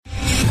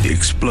The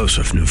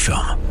explosive new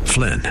film,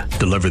 Flynn,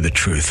 deliver the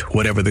truth,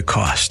 whatever the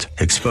cost,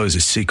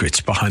 exposes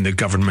secrets behind the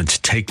government's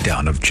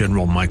takedown of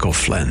General Michael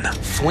Flynn.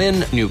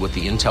 Flynn knew what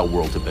the intel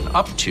world had been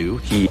up to.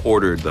 He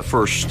ordered the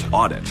first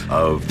audit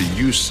of the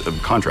use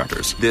of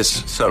contractors.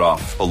 This set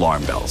off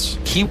alarm bells.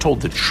 He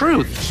told the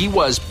truth. He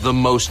was the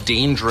most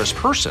dangerous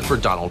person for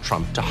Donald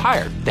Trump to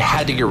hire. They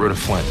had to get rid of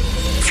Flynn.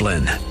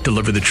 Flynn,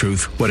 deliver the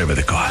truth, whatever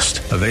the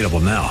cost. Available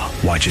now.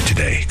 Watch it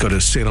today. Go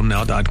to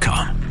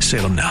salemnow.com.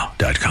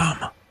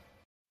 salemnow.com.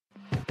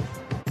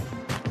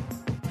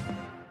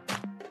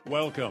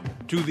 Welcome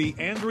to the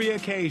Andrea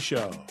Kaye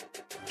Show.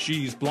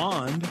 She's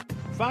blonde,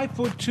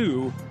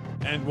 5'2",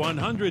 and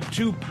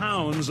 102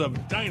 pounds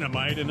of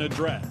dynamite in a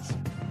dress.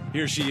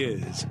 Here she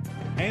is,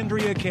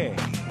 Andrea Kaye.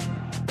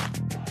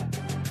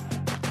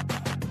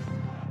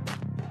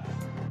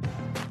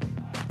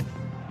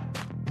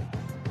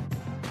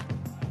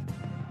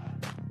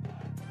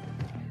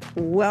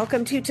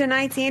 Welcome to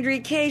tonight's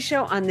Andrea Kaye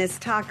Show on this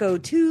Taco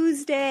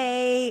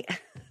Tuesday.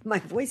 My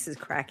voice is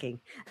cracking.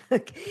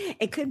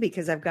 It could be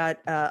because I've got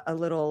a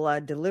little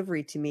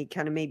delivery to me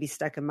kind of maybe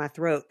stuck in my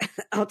throat.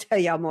 I'll tell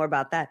y'all more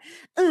about that.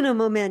 Uno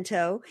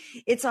momento.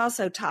 It's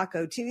also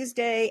Taco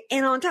Tuesday.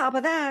 And on top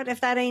of that,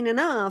 if that ain't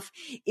enough,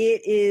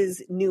 it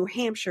is New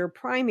Hampshire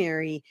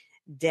primary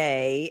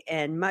day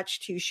and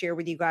much to share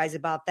with you guys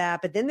about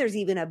that. But then there's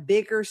even a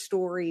bigger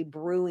story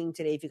brewing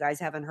today if you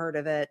guys haven't heard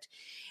of it.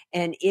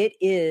 And it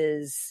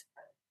is,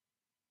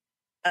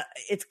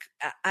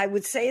 I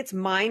would say it's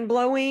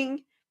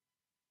mind-blowing.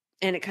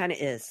 And it kind of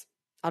is.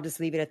 I'll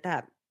just leave it at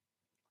that.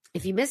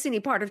 If you miss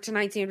any part of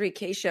tonight's Andrea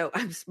Kaye Show,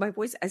 my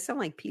voice, I sound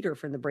like Peter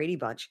from the Brady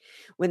Bunch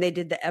when they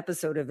did the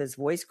episode of his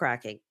voice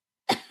cracking.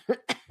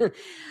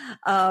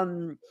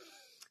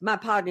 My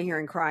partner here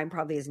in crime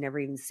probably has never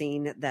even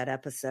seen that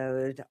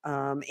episode.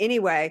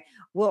 Anyway,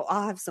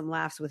 I'll have some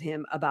laughs with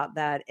him about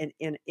that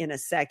in a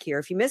sec here.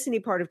 If you miss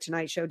any part of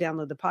tonight's show,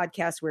 download the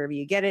podcast wherever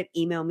you get it.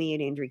 Email me at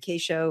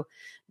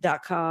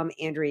AndreaKayeShow.com,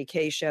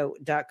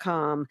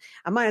 AndreaKayeShow.com.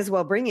 I might as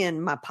well bring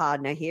in my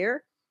partner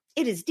here.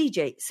 It is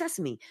DJ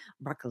Sesame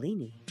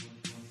Broccolini.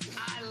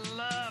 I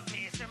love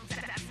me some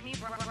Sesame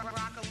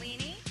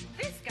Broccolini.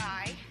 This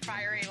guy,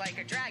 fiery like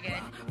a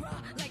dragon.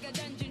 Like a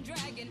dungeon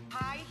dragon.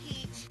 High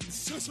heat.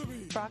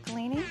 Sesame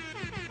Broccolini.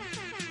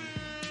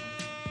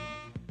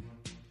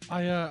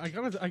 I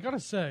gotta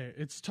say,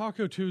 it's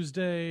Taco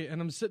Tuesday,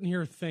 and I'm sitting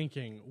here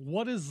thinking,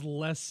 what is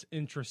less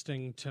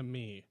interesting to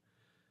me?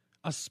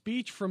 A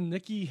speech from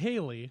Nikki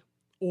Haley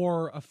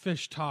or a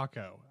fish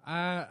taco?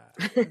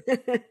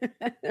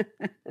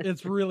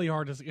 It's really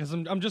hard to see, because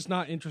I'm just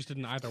not interested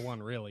in either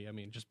one, really. I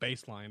mean, just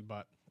baseline,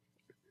 but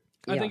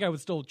I think I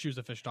would still choose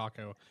a fish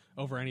taco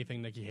over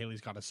anything Nikki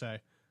Haley's got to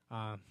say.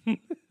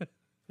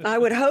 I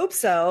would hope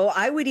so.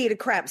 I would eat a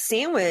crap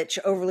sandwich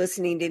over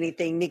listening to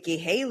anything Nikki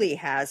Haley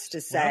has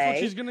to say. Well, that's what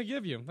she's going to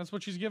give you. That's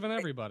what she's giving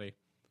everybody.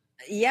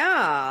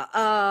 Yeah.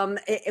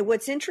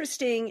 What's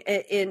interesting,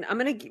 and I'm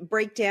going to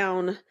break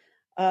down,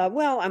 I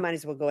might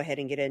as well go ahead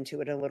and get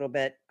into it a little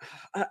bit.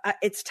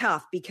 It's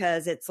tough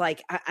because it's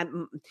like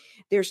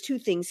there's two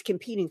things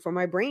competing for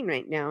my brain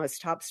right now as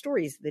top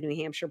stories, the New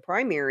Hampshire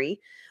primary,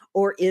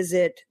 or is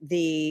it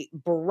the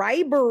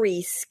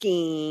bribery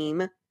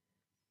scheme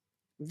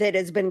that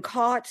has been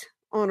caught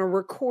on a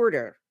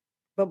recorder?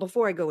 But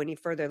before I go any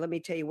further, let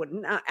me tell you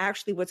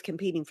what's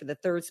competing for the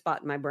third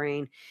spot in my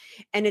brain.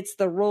 And it's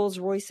the Rolls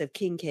Royce of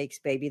king cakes,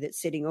 baby,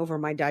 that's sitting over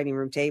my dining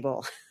room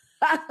table.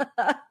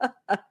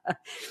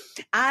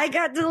 I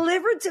got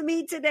delivered to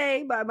me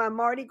today by my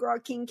Mardi Gras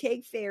king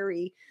cake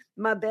fairy,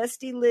 my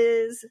bestie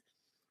Liz,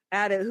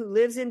 who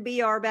lives in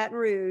BR, Baton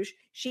Rouge.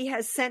 She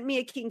has sent me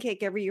a king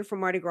cake every year for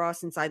Mardi Gras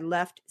since I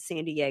left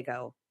San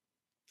Diego.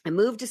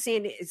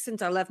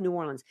 Since I left New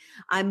Orleans.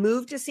 I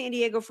moved to San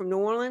Diego from New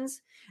Orleans,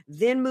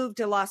 then moved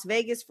to Las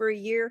Vegas for a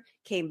year,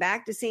 came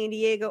back to San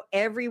Diego.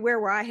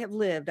 Everywhere where I have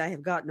lived, I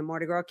have gotten a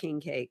Mardi Gras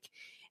king cake.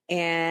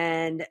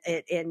 And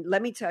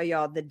let me tell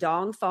y'all, the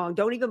Dong Fong,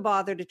 don't even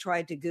bother to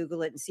try to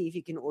Google it and see if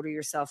you can order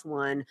yourself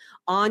one.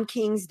 On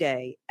King's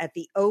Day, at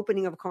the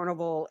opening of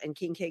Carnival and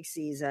King Cake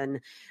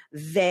season,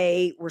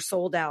 they were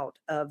sold out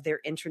of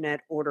their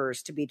internet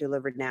orders to be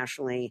delivered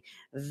nationally.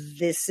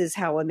 This is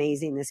how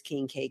amazing this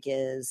king cake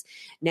is.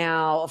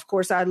 Now, of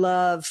course, I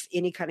love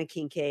any kind of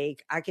king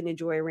cake. I can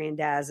enjoy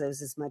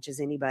Randazzo's as much as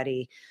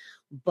anybody.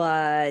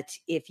 But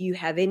if you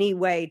have any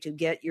way to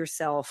get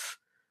yourself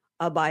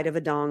a bite of a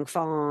Dong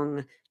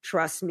Fong,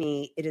 trust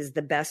me, it is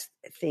the best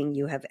thing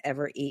you have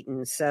ever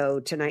eaten.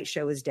 So tonight's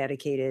show is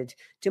dedicated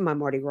to my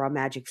Mardi Gras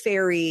magic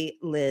fairy,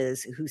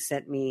 Liz, who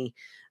sent me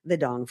the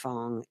Dong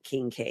Fong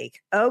king cake.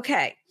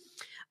 Okay.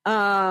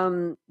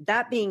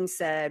 That being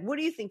said, what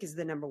do you think is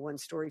the number one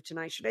story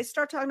tonight? Should I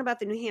start talking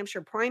about the New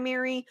Hampshire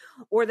primary,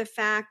 or the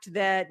fact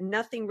that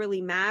nothing really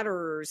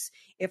matters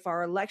if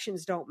our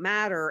elections don't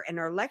matter, and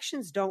our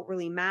elections don't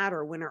really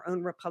matter when our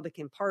own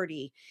Republican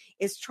Party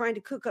is trying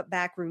to cook up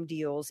backroom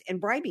deals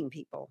and bribing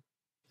people?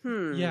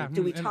 Yeah.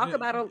 Do we talk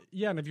about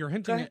and if you're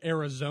hinting at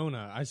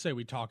Arizona, I say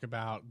we talk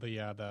about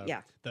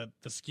the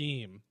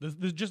scheme.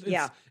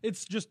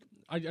 It's just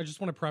I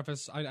just want to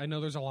preface, I know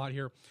there's a lot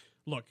here.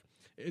 Look,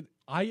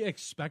 I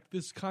expect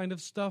this kind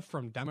of stuff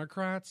from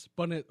Democrats,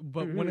 but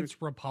when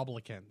it's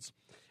Republicans,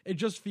 it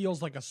just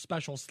feels like a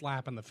special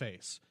slap in the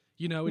face.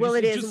 You know,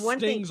 it just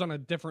stings on a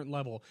different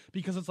level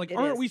because it's like,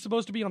 aren't we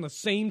supposed to be on the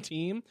same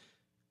team?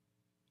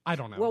 I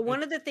don't know. Well,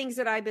 one of the things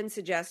that I've been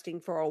suggesting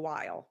for a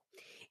while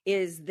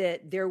is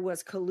that there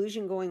was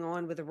collusion going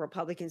on with the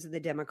Republicans and the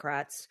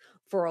Democrats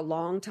for a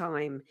long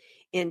time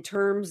in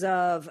terms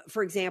of,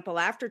 for example,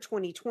 after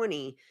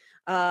 2020,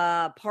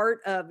 part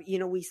of,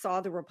 we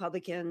saw the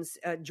Republicans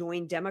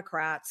join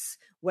Democrats,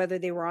 whether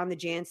they were on the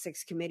Jan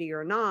 6 committee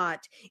or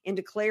not, in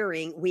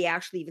declaring, we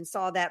actually even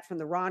saw that from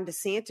the Ron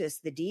DeSantis,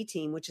 the D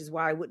team, which is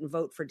why I wouldn't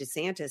vote for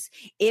DeSantis.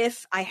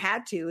 If I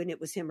had to, and it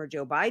was him or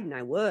Joe Biden,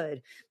 I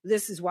would.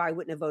 This is why I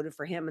wouldn't have voted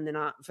for him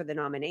for the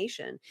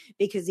nomination,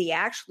 because he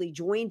actually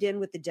joined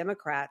in with the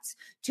Democrats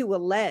to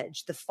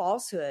allege the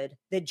falsehood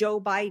that Joe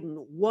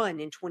Biden won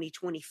in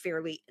 2020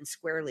 fairly and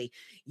squarely.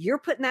 You're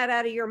putting that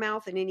out of your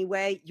mouth in any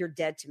way, you're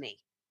dead to me.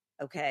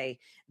 Okay.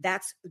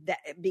 That's that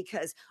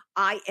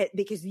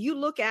because you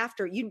look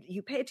after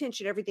you pay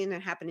attention to everything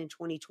that happened in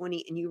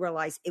 2020 and you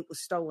realize it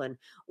was stolen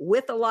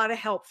with a lot of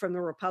help from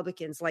the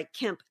Republicans like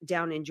Kemp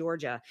down in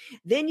Georgia.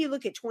 Then you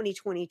look at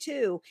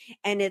 2022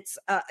 and it's,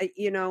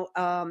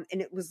 and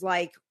it was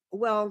like,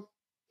 well,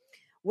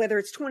 whether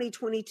it's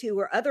 2022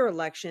 or other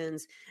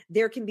elections,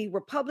 there can be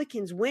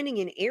Republicans winning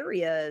in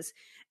areas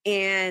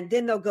and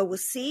then they'll go, well,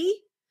 see,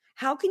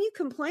 how can you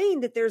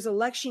complain that there's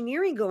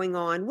electioneering going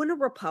on when a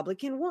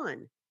Republican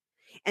won?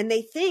 And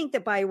they think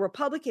that by a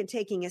Republican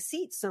taking a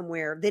seat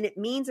somewhere, then it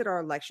means that our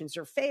elections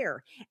are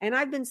fair. And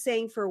I've been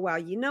saying for a while,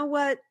 you know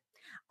what?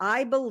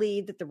 I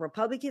believe that the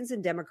Republicans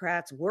and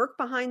Democrats work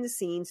behind the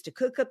scenes to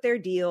cook up their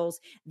deals.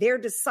 They're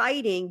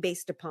deciding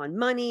based upon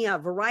money, a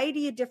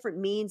variety of different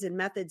means and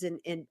methods and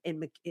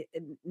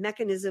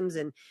mechanisms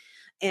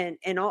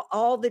and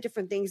all the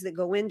different things that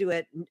go into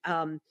it.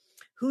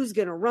 Who's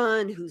going to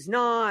run, who's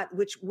not,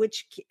 which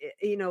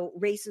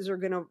races are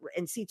going to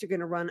and seats are going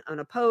to run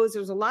unopposed.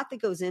 There's a lot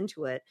that goes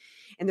into it.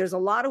 And there's a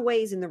lot of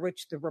ways in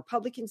which the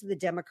Republicans and the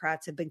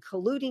Democrats have been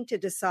colluding to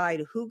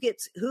decide who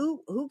gets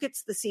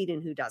the seat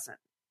and who doesn't.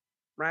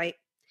 Right.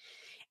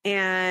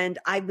 And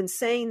I've been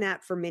saying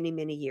that for many,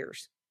 many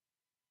years.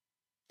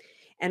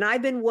 And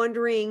I've been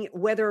wondering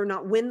whether or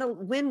not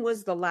when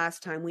was the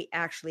last time we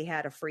actually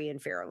had a free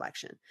and fair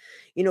election?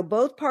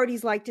 Both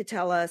parties like to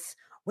tell us,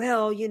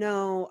 well,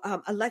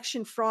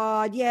 election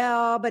fraud.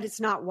 Yeah, but it's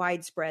not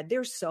widespread.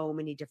 There's so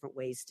many different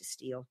ways to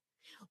steal.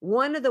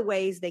 One of the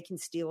ways they can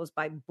steal is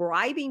by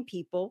bribing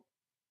people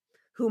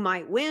who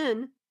might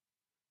win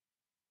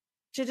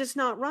to just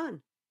not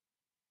run.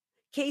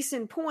 Case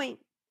in point,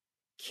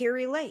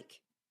 Kaye Lake.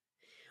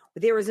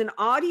 There was an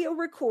audio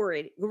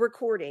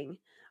recording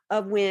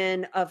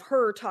of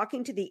her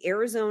talking to the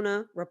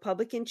Arizona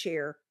Republican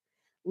chair,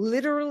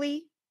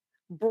 literally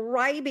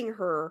bribing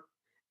her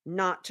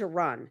not to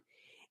run.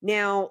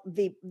 Now,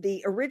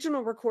 the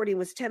original recording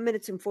was 10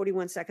 minutes and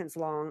 41 seconds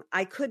long.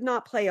 I could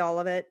not play all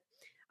of it.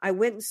 I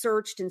went and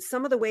searched, and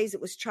some of the ways it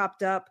was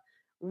chopped up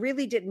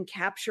really didn't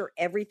capture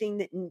everything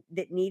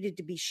that needed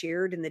to be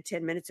shared in the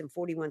 10 minutes and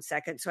 41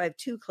 seconds. So I have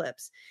two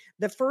clips.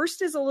 The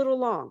first is a little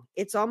long.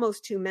 It's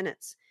almost 2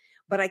 minutes.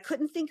 But I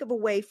couldn't think of a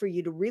way for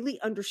you to really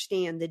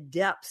understand the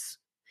depths.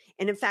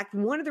 And in fact,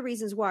 one of the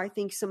reasons why I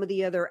think some of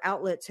the other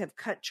outlets have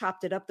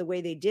chopped it up the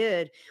way they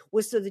did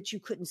was so that you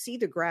couldn't see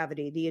the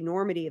gravity, the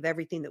enormity of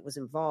everything that was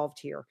involved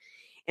here.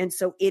 And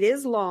so it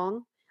is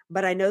long,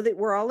 but I know that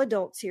we're all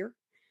adults here.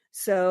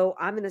 So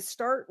I'm going to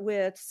start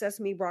with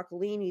Sesame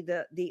Broccolini,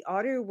 the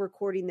audio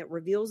recording that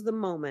reveals the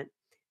moment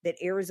that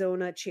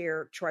Arizona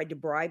chair tried to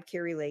bribe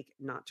Kaye Lake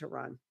not to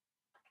run.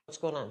 What's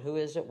going on? Who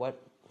is it?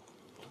 What?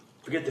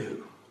 Forget the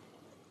who.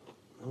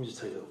 Let me just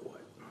tell you the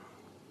what.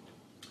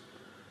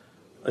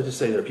 Let's just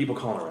say there are people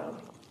calling around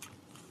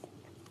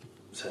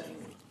saying,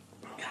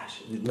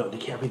 gosh, no, they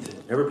can't repeat this.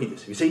 Never repeat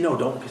this. If you say no,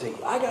 don't. If you say,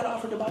 I got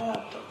offered to buy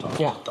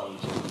out. Don't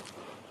use it.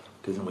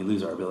 Because then we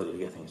lose our ability to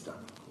get things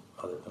done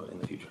in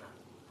the future.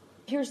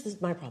 Here's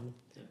my problem.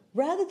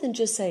 Rather than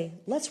just say,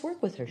 let's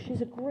work with her.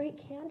 She's a great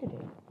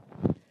candidate.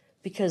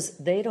 Because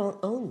they don't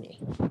own me.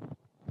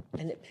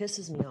 And it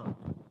pisses me off.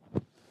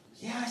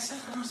 Yeah,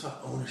 I don't know it's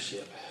about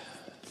ownership.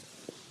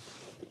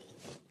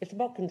 It's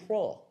about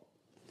control.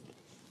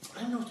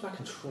 I don't know it's about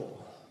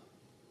control.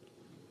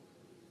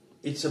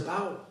 It's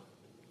about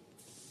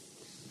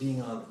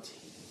being on the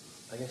team.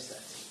 I guess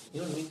that's,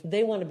 you know what I mean?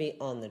 They want to be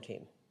on the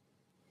team.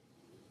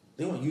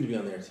 They want you to be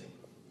on their team.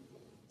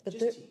 But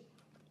just team.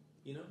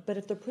 You know? But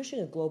if they're pushing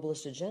a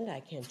globalist agenda, I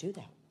can't do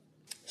that.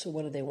 So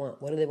what do they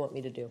want? What do they want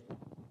me to do?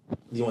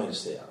 They want you to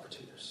stay out for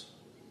 2 years.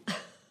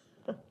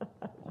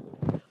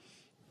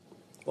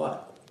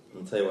 But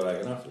I'll tell you what I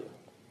can offer you.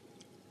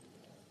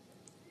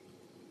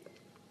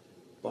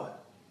 But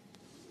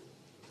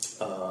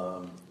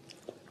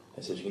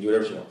I said you can do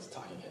whatever you want. It's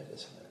talking head,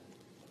 this and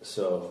that.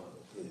 So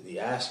the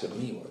ask of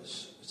me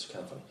was, it's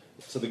kind of funny.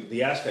 So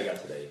the ask I got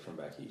today from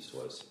back east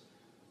was,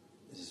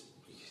 here's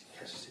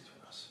the secret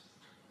between us.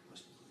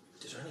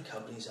 is there any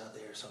companies out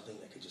there or something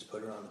that could just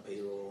put her on the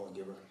payroll and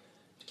give her,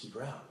 to keep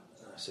her out?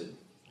 And I said,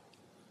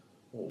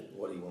 well,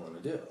 what do you want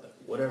them to do? Like,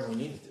 whatever we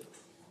need to do.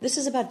 This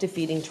is about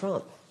defeating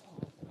Trump.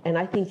 And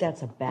I think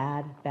that's a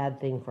bad,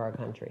 bad thing for our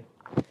country.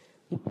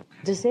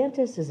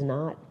 DeSantis is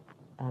not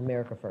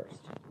America First.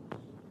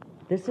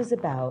 This is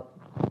about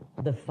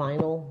the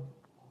final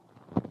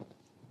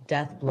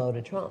death blow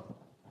to Trump.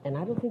 And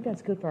I don't think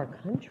that's good for our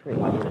country.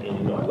 And you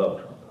know I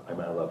love Trump. I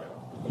love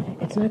Trump.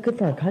 It's not good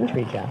for our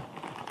country, Jeff.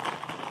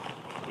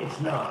 It's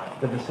not.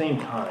 But at the same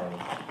time,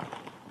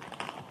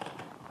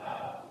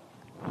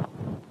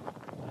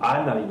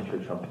 I'm not even sure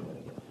Trump can win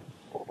again.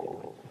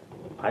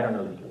 I don't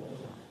know that he can win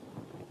again.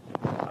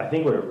 I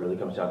think what it really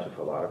comes down to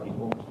for a lot of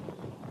people,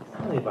 it's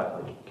not really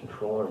about like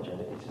control or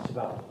agenda. It's just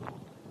about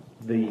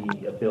the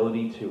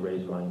ability to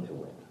raise money to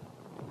win.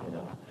 You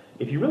know,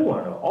 if you really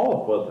want to know,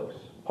 all of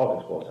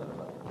politics boils down to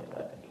money.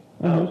 I think.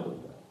 I always believe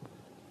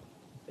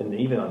that. And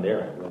even on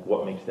their end, like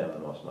what makes them the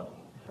most money?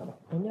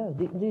 I know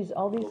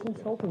all these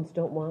consultants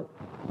don't want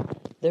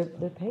their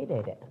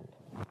payday to end,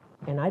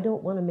 and I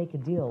don't want to make a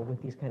deal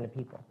with these kind of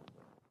people.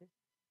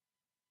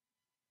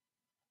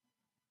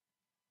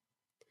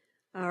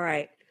 All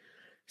right.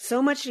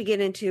 So much to get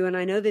into, and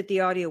I know that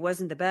the audio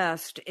wasn't the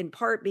best, in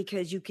part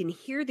because you can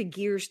hear the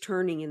gears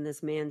turning in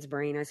this man's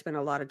brain. I spent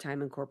a lot of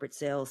time in corporate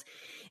sales,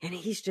 and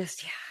he's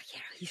just,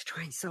 he's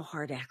trying so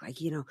hard to act like,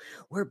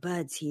 we're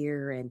buds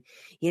here, and,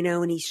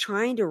 and he's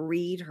trying to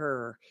read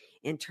her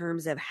in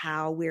terms of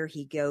where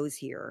he goes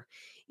here.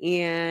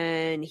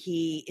 And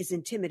he is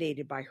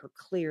intimidated by her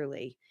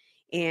clearly,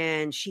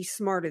 and she's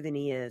smarter than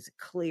he is,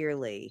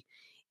 clearly.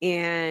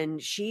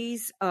 And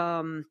she's,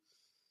 what's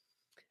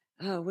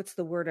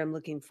the word I'm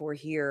looking for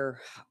here?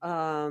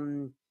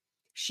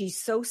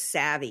 She's so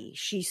savvy.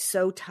 She's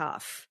so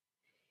tough.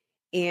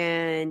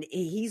 And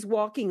he's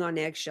walking on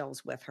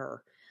eggshells with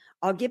her.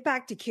 I'll get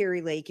back to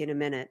Kari Lake in a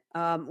minute.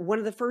 One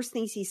of the first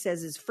things he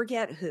says is,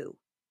 forget who.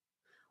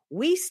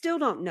 We still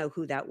don't know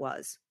who that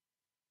was.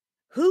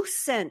 Who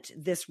sent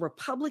this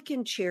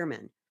Republican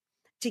chairman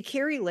to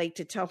Kari Lake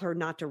to tell her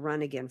not to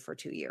run again for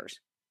 2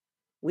 years?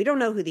 We don't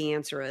know who the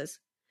answer is.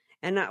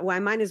 And I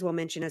might as well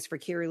mention, as for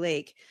Kari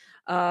Lake,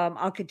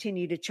 I'll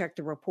continue to check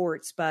the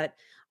reports, but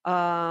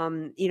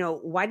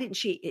why did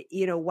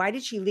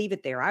she leave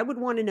it there? I would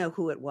want to know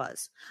who it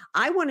was.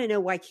 I want to know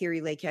why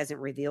Kari Lake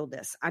hasn't revealed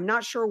this. I'm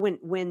not sure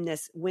when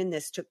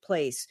this took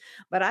place,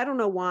 but I don't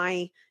know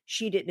why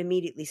she didn't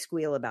immediately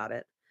squeal about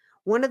it.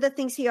 One of the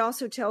things he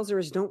also tells her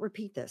is, don't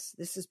repeat this.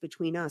 This is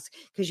between us.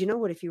 Because you know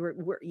what, if you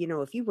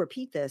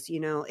repeat this,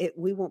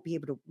 we won't be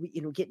able to,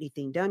 get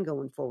anything done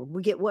going forward.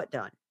 We get what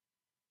done?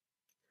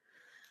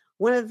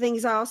 One of the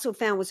things I also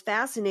found was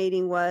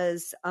fascinating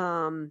was,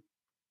 they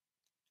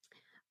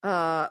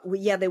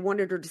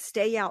wanted her to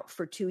stay out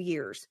for 2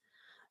 years.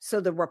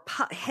 So the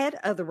head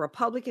of the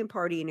Republican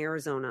Party in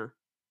Arizona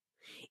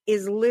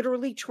is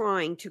literally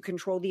trying to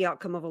control the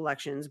outcome of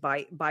elections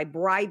by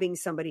bribing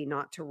somebody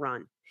not to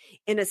run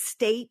in a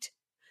state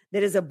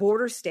that is a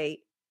border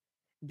state,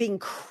 being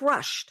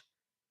crushed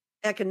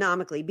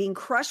economically, being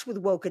crushed with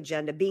woke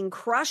agenda, being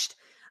crushed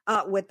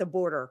with the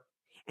border.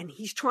 And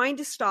he's trying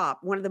to stop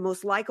one of the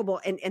most likable.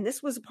 And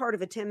this was a part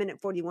of a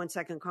 10-minute,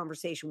 41-second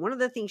conversation. One of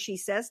the things she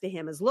says to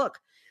him is, look,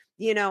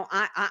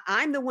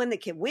 I'm the one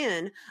that can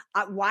win.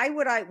 Why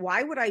would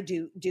I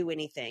do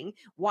anything?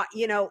 Why,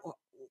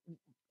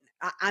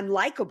 I'm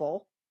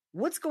likable.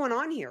 What's going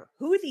on here?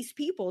 Who are these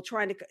people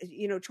trying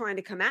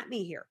to come at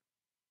me here?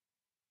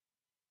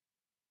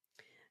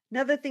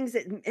 Another things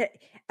that,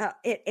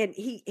 and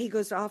he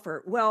goes to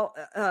offer,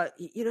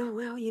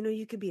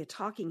 you could be a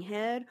talking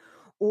head,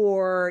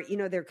 or,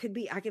 there could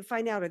be, I could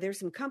find out, or there's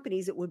some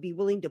companies that would be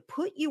willing to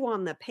put you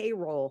on the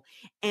payroll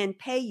and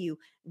pay you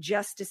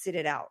just to sit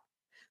it out.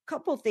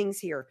 Couple things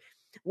here.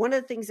 One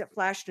of the things that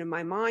flashed in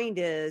my mind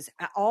is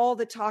all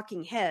the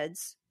talking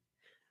heads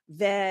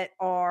that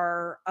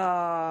are,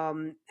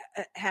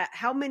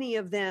 how many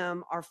of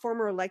them are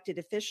former elected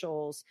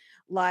officials,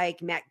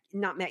 like not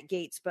Matt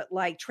Gaetz, but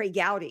like Trey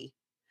Gowdy.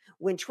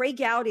 When Trey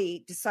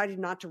Gowdy decided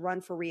not to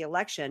run for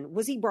re-election,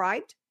 was he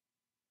bribed?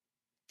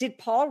 Did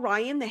Paul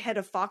Ryan, the head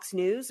of Fox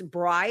News,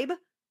 bribe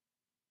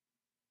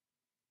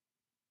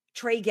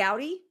Trey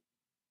Gowdy?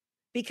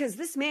 Because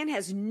this man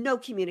has no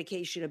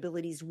communication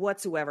abilities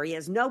whatsoever. He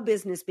has no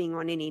business being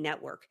on any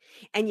network.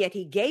 And yet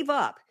he gave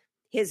up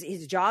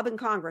his job in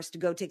Congress to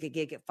go take a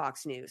gig at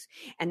Fox News.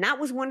 And that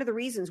was one of the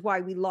reasons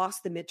why we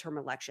lost the midterm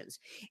elections.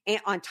 And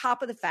on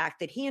top of the fact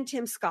that he and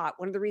Tim Scott,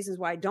 one of the reasons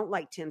why I don't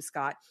like Tim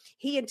Scott,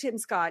 it was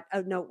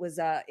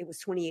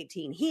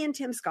 2018. He and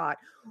Tim Scott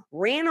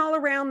ran all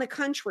around the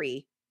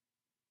country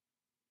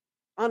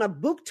on a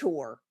book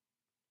tour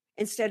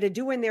instead of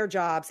doing their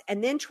jobs.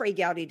 And then Trey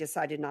Gowdy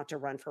decided not to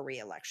run for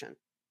re-election.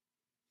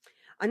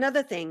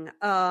 Another thing,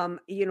 how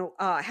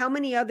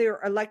many other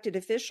elected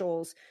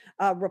officials,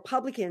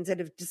 Republicans that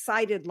have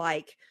decided,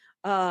 like,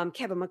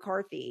 Kevin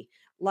McCarthy,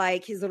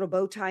 like his little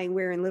bow tie and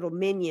wearing little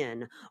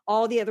minion,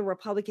 all the other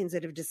Republicans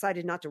that have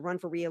decided not to run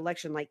for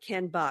reelection, like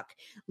Ken Buck.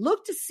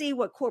 Look to see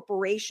what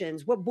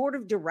corporations, what board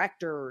of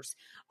directors,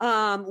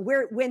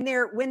 when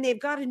they've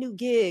got a new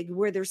gig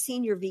where they're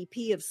senior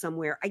VP of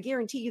somewhere, I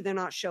guarantee you they're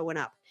not showing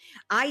up.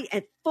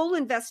 A full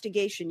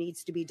investigation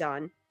needs to be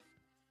done,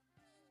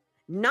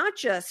 not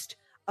just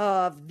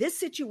of this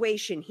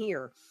situation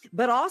here,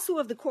 but also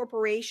of the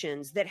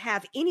corporations that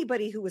have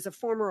anybody who was a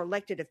former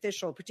elected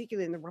official,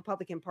 particularly in the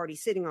Republican Party,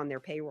 sitting on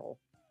their payroll.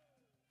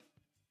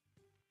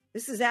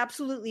 This is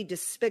absolutely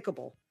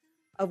despicable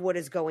of what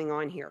is going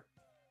on here.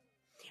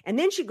 And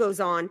then she goes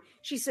on,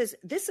 she says,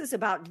 this is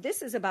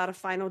about a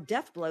final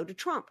death blow to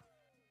Trump.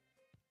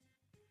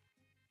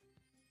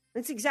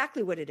 That's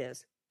exactly what it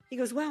is. He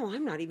goes, well,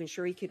 I'm not even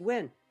sure he could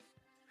win.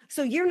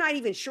 So you're not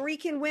even sure he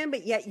can win,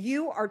 but yet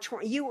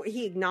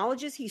he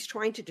acknowledges he's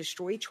trying to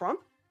destroy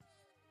Trump?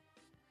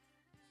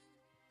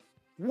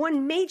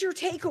 One major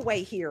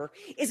takeaway here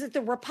is that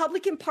the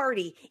Republican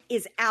Party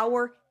is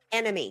our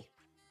enemy.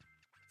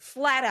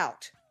 Flat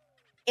out.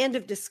 End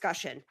of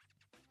discussion.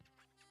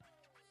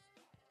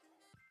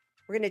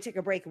 We're going to take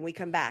a break when we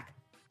come back.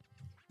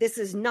 It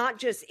is not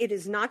just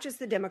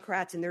the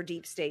Democrats and their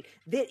deep state.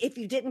 If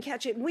you didn't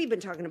catch it, we've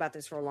been talking about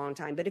this for a long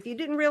time, but if you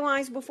didn't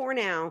realize before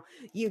now,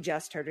 you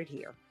just heard it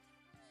here.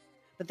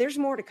 But there's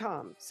more to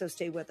come, so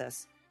stay with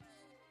us.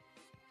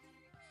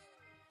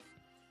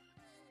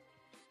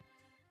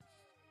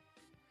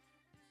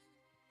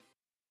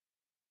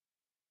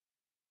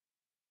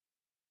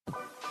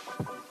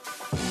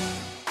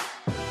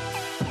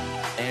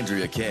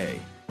 Andrea Kaye,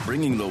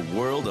 bringing the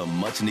world a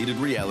much-needed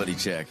reality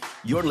check.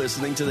 You're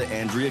listening to The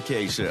Andrea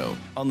Kaye Show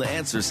on The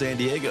Answer San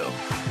Diego.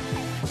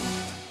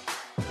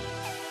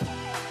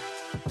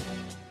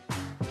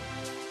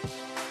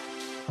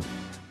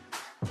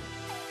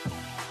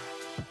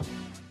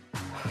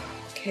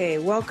 Okay,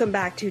 welcome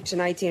back to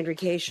tonight's Andrea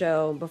Kaye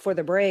Show. Before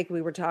the break,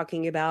 we were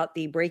talking about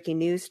the breaking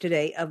news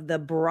today of the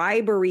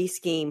bribery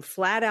scheme,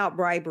 flat-out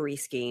bribery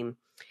scheme,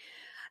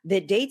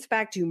 that dates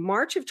back to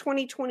March of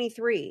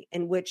 2023,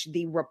 in which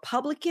the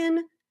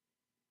Republican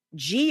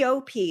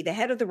GOP, the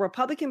head of the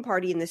Republican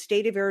Party in the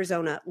state of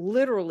Arizona,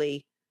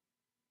 literally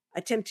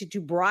attempted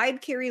to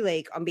bribe Kaye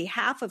Lake on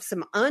behalf of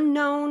some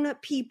unknown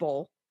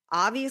people,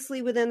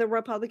 obviously within the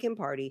Republican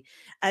Party,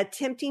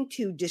 attempting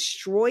to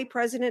destroy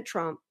President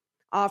Trump,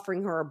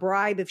 offering her a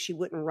bribe if she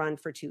wouldn't run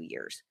for 2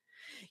 years.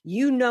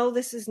 You know,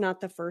 this is not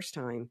the first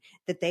time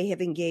that they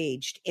have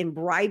engaged in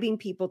bribing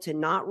people to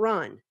not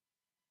run.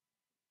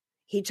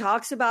 He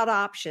talks about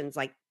options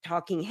like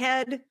talking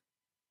head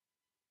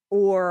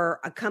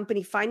or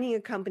finding a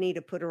company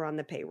to put her on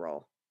the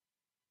payroll.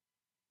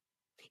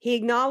 He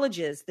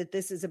acknowledges that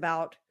this is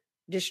about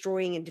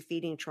destroying and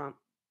defeating Trump.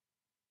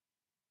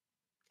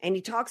 And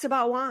he talks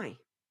about why.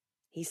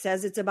 He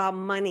says it's about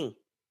money.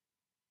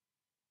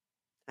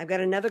 I've got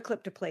another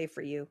clip to play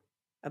for you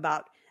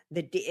about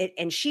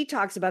and she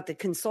talks about the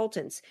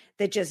consultants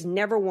that just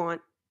never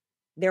want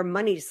their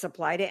money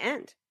supply to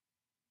end.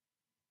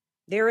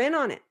 They're in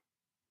on it.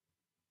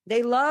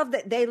 They love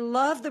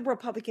the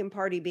Republican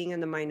Party being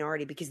in the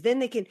minority, because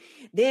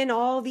then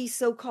all these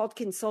so-called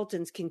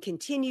consultants can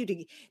continue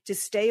to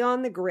stay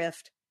on the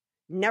grift,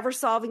 never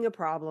solving a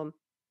problem,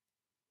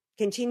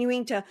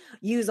 continuing to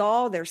use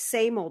all their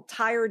same old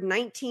tired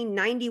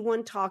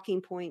 1991 talking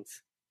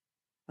points.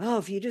 Oh,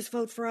 if you just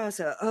vote for us,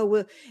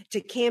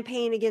 to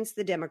campaign against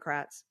the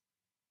Democrats.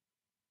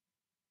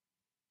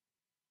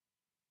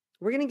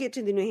 We're going to get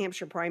to the New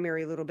Hampshire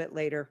primary a little bit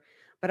later,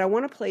 but I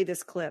want to play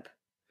this clip.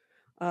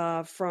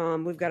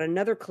 We've got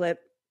another clip.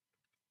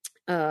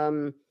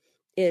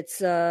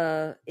 It's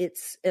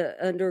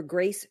under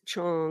Grace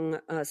Chong,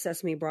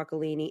 Sesame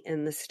Broccolini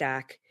and the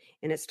Stack,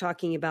 and it's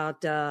talking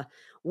about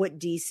what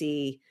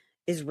DC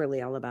is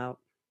really all about.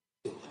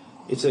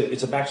 It's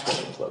a back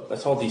scratching club.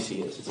 That's all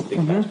DC is. It's a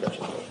big back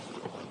scratching club.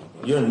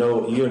 You're in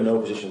no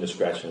position to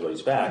scratch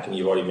anybody's back, and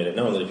you've already made it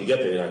known that if you get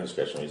there, you're not going to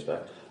scratch anybody's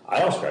back. I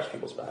don't scratch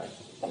people's back.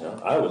 You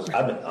know,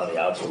 I've been on the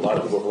outs with a lot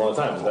of people for a long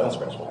time because I don't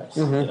scratch backs.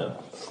 You know,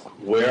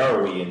 where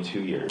are we in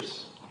 2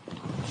 years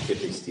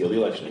if they steal the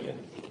election again?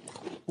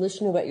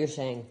 Listen to what you're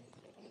saying.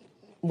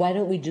 Why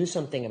don't we do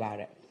something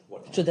about it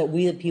so that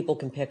we the people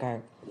can pick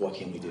our... What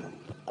can we do?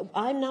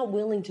 I'm not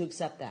willing to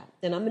accept that.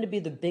 And I'm going to be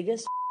the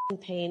biggest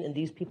pain in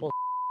these people's...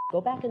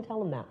 Go back and tell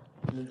them that.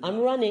 I'm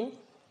running,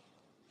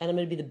 and I'm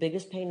going to be the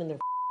biggest pain in their...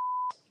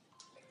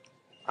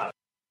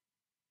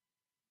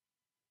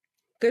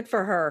 Good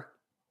for her.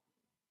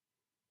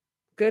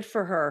 Good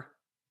for her.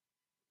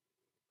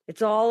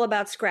 It's all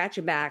about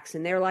scratching backs,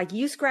 and they're like,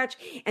 you scratch,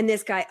 and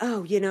this guy,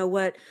 oh, you know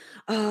what?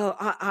 Oh,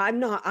 I'm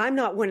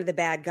not one of the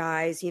bad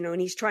guys, you know,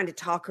 and he's trying to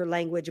talk her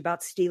language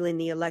about stealing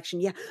the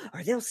election. Yeah,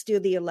 or they'll steal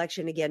the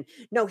election again.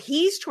 No,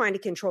 he's trying to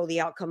control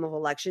the outcome of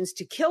elections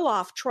to kill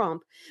off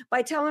Trump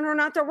by telling her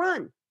not to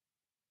run.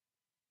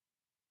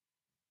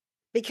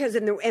 Because,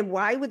 and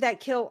why would that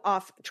kill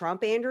off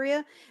Trump,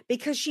 Andrea?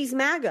 Because she's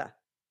MAGA.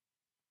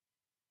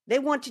 They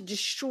want to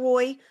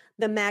destroy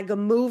the MAGA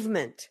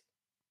movement.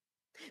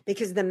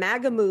 because the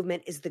MAGA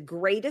movement is the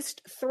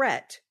greatest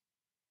threat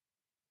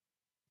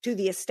to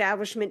the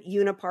establishment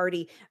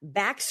uniparty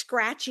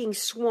back-scratching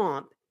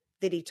swamp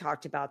that he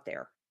talked about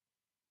there.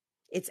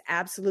 It's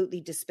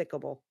absolutely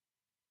despicable.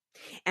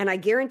 And I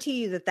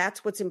guarantee you that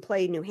that's what's in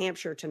play in New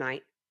Hampshire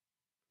tonight.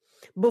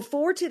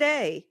 Before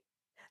today,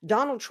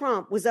 Donald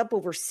Trump was up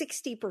over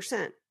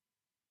 60%.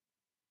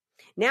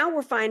 Now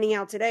we're finding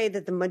out today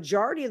that the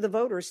majority of the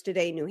voters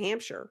today in New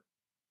Hampshire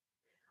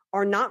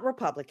are not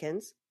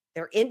Republicans.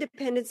 They're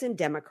independents and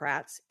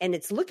Democrats, and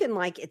it's looking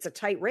like it's a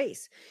tight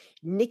race.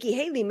 Nikki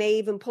Haley may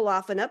even pull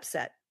off an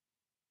upset,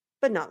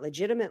 but not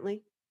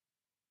legitimately,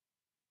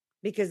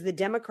 because the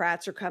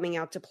Democrats are coming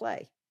out to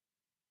play.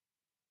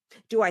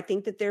 Do I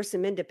think that there's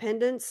some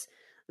independents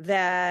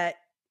that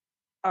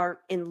are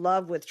in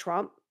love with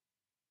Trump?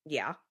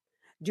 Yeah.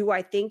 Do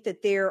I think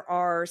that there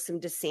are some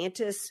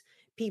DeSantis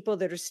people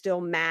that are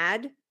still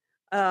mad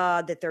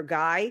that their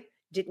guy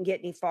didn't get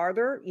any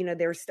farther? You know,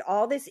 there's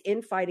all this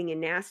infighting and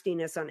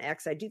nastiness on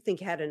X, I do think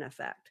had an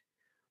effect.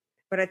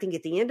 But I think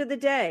at the end of the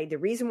day, the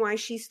reason why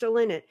she's still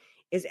in it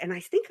is, and I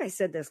think I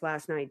said this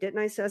last night, didn't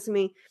I,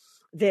 Sesame?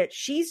 That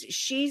she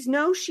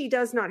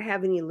does not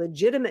have any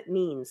legitimate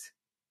means.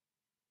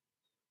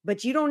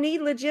 But you don't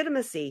need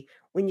legitimacy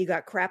when you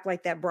got crap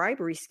like that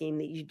bribery scheme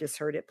that you just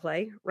heard it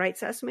play, right,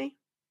 Sesame?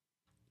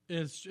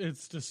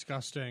 It's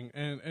disgusting.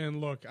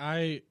 And look,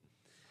 at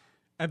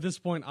this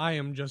point, I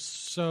am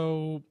just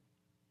so...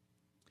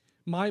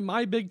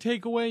 My big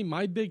takeaway,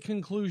 my big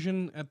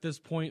conclusion at this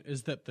point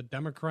is that the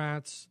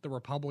Democrats, the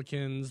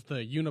Republicans,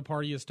 the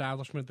uniparty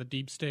establishment, the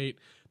deep state,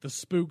 the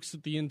spooks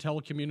at the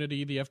intel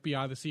community, the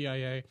FBI, the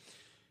CIA,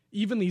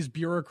 even these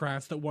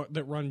bureaucrats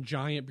that run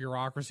giant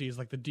bureaucracies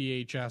like the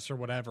DHS or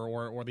whatever,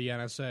 or the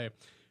NSA,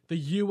 the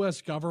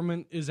U.S.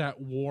 government is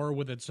at war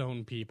with its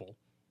own people.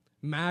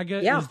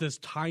 MAGA is this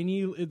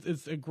tiny,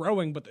 it's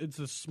growing, but it's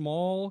a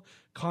small,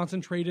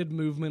 concentrated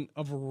movement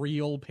of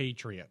real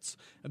patriots.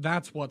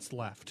 That's what's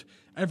left.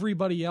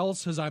 Everybody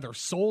else has either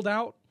sold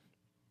out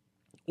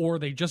or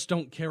they just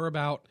don't care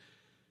about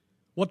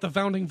what the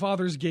founding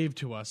fathers gave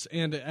to us.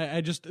 And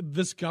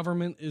this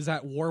government is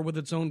at war with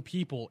its own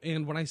people.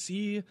 And when I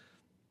see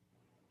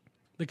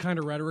the kind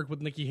of rhetoric with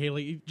Nikki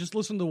Haley, just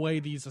listen to the way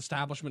these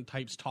establishment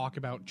types talk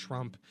about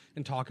Trump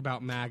and talk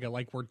about MAGA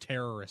like we're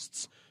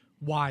terrorists.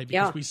 Why?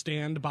 Because we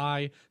stand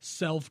by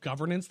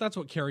self-governance. That's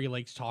what Carrie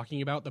Lake's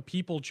talking about. The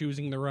people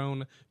choosing their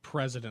own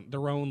president,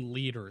 their own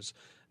leaders,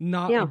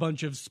 not a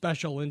bunch of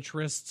special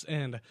interests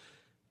and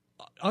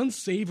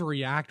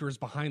unsavory actors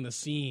behind the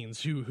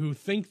scenes who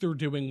think they're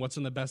doing what's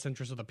in the best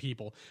interest of the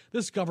people.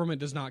 This government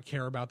does not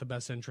care about the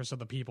best interests of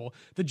the people.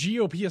 The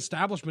GOP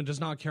establishment does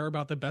not care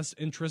about the best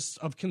interests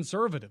of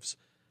conservatives.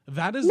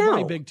 That is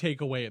my big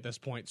takeaway at this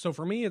point. So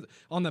for me,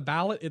 on the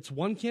ballot, it's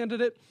one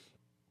candidate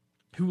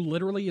who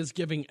literally is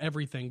giving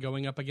everything,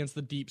 going up against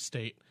the deep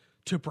state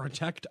to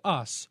protect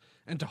us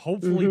and to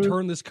hopefully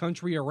turn this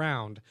country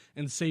around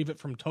and save it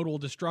from total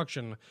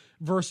destruction,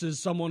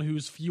 versus someone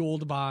who's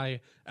fueled by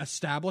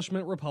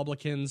establishment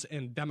Republicans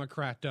and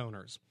Democrat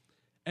donors.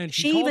 And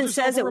she even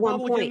says at one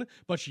point,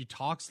 but she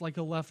talks like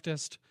a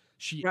leftist.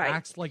 She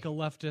acts like a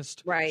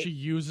leftist. Right. She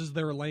uses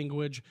their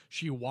language.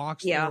 She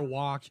walks their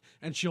walk.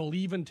 And she'll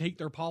even take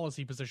their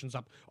policy positions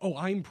up. Oh,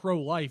 I'm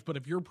pro-life, but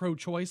if you're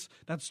pro-choice,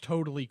 that's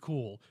totally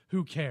cool.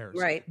 Who cares?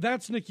 Right.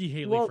 That's Nikki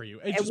Haley for you.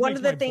 It just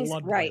makes my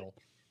blood boil.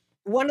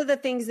 One of the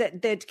things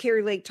that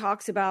Carrie Lake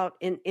talks about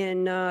in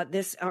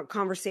this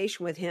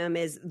conversation with him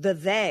is the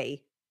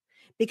they.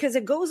 Because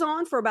it goes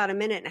on for about a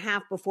minute and a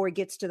half before it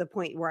gets to the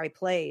point where I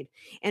played.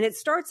 And it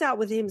starts out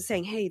with him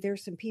saying, hey,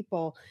 there's some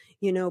people,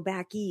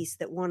 back east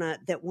that want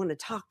to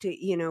talk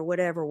to,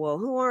 whatever. Well,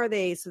 who are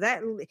they? So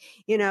that,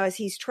 as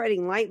he's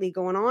treading lightly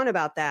going on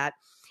about that.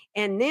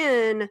 And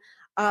then,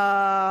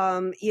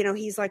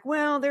 he's like,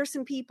 well, there's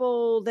some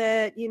people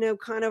that,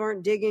 kind of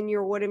aren't digging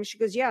your whatever. She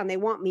goes, yeah. And they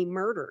want me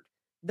murdered.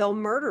 They'll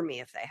murder me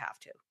if they have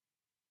to.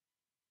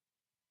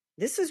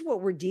 This is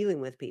what we're dealing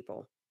with,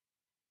 people.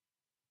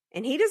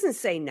 And he doesn't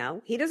say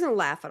no. He doesn't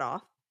laugh it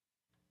off.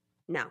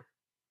 No.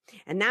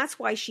 And that's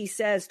why she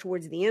says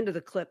towards the end of the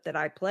clip that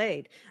I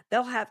played,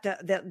 they'll have to,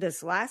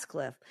 this last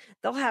clip,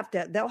 they'll have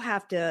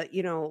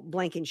to,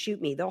 blank and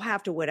shoot me. They'll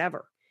have to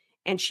whatever.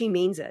 And she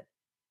means it.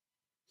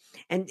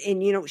 And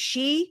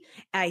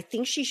I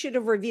think she should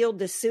have revealed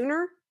this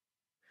sooner.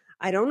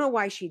 I don't know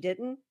why she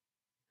didn't.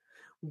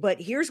 But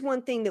here's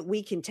one thing that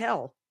we can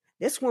tell.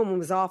 This woman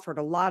was offered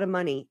a lot of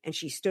money and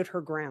she stood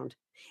her ground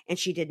and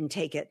she didn't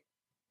take it.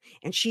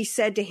 And she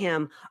said to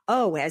him,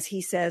 as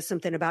he says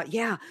something about,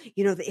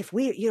 if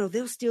we,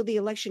 they'll steal the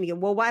election again.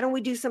 Well, why don't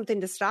we do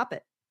something to stop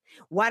it?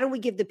 Why don't we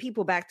give the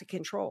people back to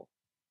control?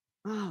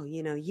 Oh,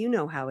 you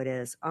know how it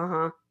is.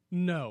 Uh-huh.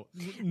 No.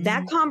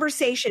 That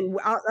conversation,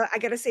 I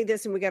got to say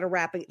this and we got to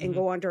wrap and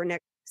go on to our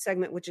next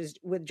segment, which is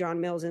with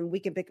John Mills, and we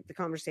can pick up the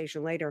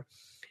conversation later.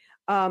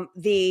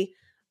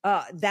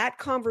 That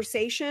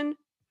conversation,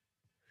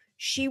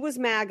 she was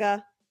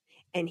MAGA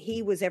and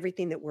he was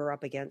everything that we're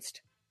up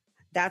against.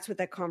 That's what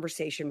that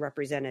conversation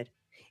represented.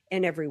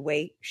 in every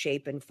way,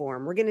 shape, and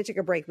form. We're going to take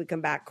a break. We come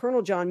back.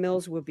 Colonel John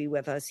Mills will be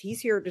with us. He's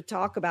here to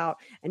talk about,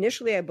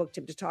 initially I booked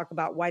him to talk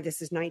about why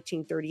this is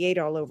 1938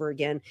 all over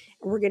again.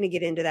 And we're going to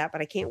get into that, but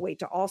I can't wait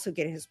to also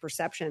get his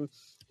perception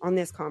on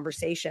this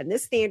conversation.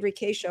 This is the Andrea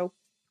Kaye Show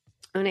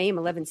on AM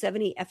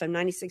 1170, FM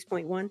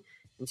 96.1,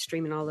 and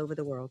streaming all over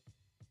the world.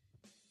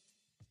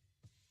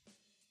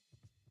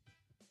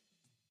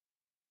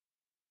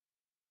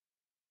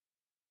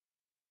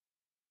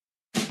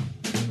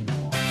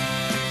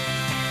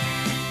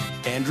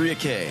 Andrea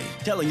Kaye,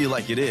 telling you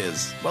like it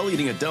is, while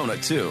eating a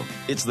donut, too.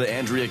 It's the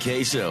Andrea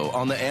Kaye Show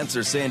on The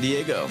Answer San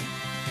Diego.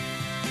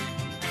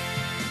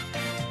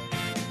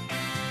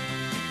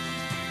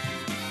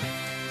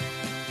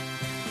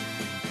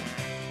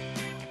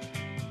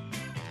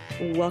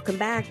 Welcome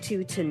back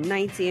to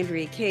tonight's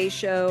Andrea Kaye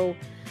Show.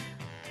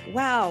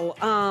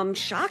 Wow,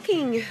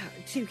 shocking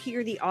to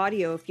hear the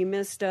audio. If you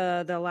missed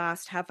the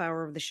last half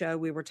hour of the show,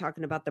 we were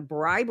talking about the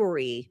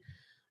bribery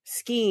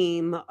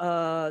scheme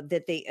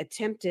that they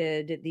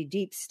attempted, the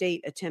deep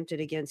state attempted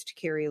against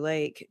Kari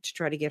Lake to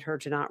try to get her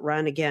to not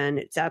run again.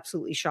 It's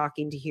absolutely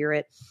shocking to hear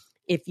it.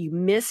 If you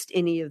missed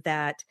any of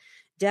that,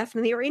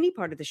 definitely, or any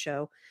part of the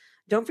show,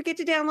 don't forget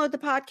to download the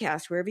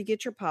podcast wherever you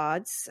get your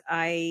pods.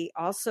 I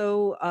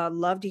also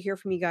love to hear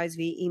from you guys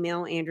via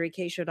email,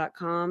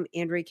 AndreaKayshow.com,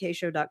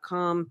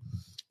 AndreaKayshow.com.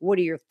 What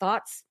are your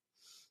thoughts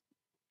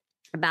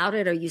about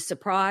it? Are you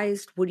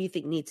surprised? What do you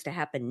think needs to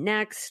happen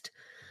next?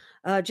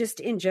 Just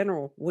in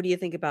general, what do you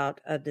think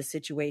about the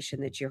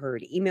situation that you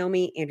heard? Email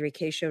me,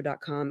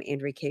 AndreaKayshow.com,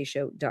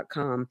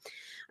 AndreaKayshow.com.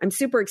 I'm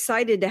super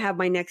excited to have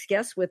my next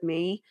guest with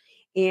me.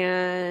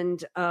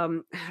 And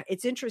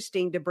it's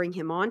interesting to bring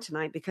him on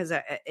tonight because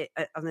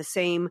on the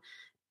same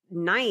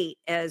night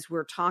as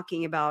we're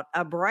talking about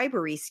a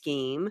bribery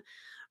scheme,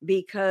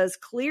 because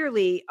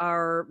clearly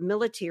our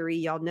military,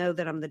 y'all know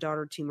that I'm the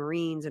daughter of two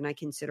Marines, and I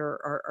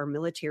consider our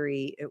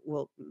military,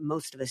 well,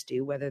 most of us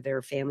do, whether they're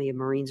a family of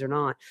Marines or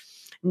not,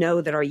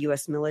 know that our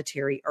U.S.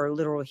 military are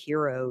literal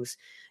heroes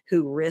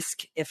who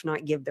risk, if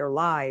not give their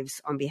lives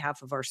on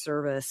behalf of our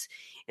service.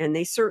 And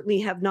they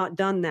certainly have not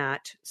done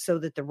that so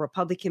that the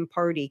Republican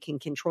Party can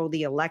control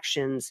the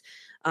elections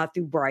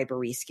through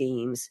bribery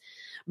schemes.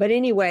 But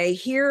anyway,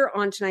 here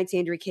on tonight's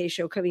Andrea Kaye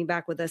Show, coming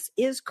back with us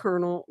is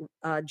Colonel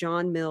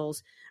John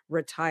Mills,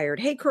 retired.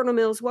 Hey, Colonel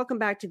Mills, welcome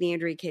back to the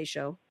Andrea Kaye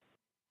Show.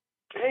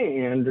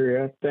 Hey,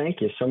 Andrea. Thank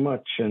you so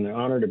much. And an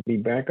honor to be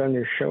back on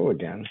your show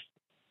again.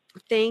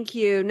 Thank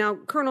you. Now,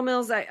 Colonel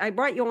Mills, I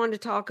brought you on to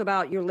talk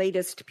about your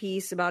latest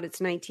piece about it's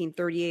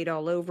 1938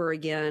 all over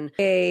again.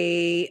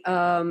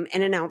 An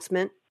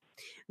announcement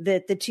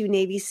that the two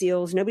Navy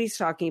SEALs, nobody's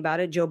talking about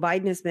it. Joe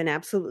Biden has been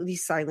absolutely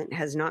silent,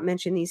 has not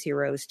mentioned these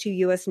heroes. Two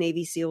U.S.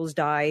 Navy SEALs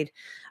died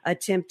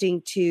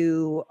attempting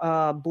to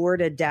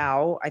board a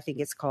dhow, I think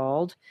it's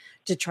called,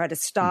 to try to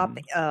stop,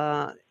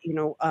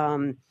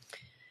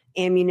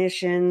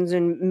 ammunitions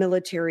and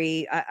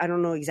military. I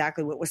don't know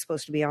exactly what was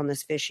supposed to be on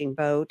this fishing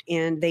boat,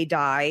 and they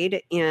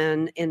died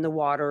in the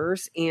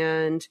waters.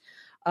 And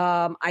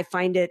I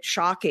find it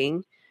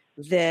shocking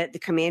that the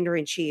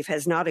commander-in-chief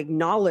has not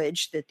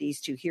acknowledged that these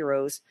two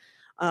heroes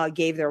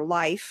gave their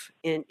life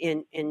in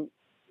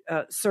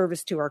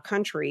service to our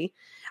country.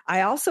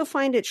 I also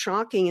find it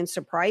shocking and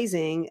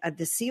surprising.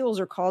 The SEALs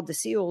are called the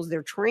SEALs.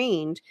 They're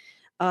trained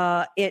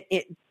to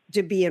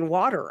be in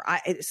water.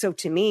 So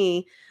to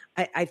me,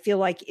 I feel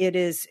like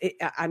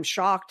I'm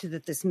shocked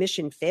that this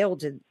mission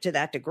failed to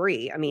that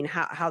degree. I mean,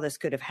 how this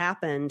could have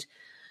happened.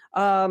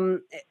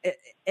 And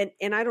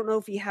I don't know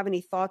if you have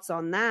any thoughts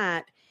on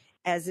that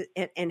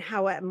and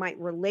how it might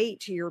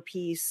relate to your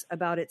piece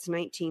about it's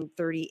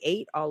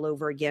 1938 all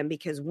over again,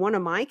 because one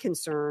of my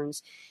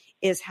concerns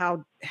is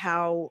how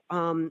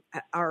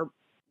our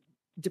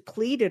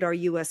depleted our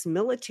U.S.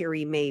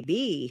 military may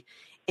be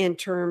in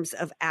terms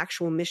of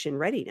actual mission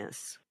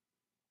readiness.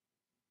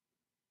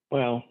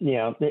 Well,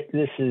 yeah,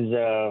 this is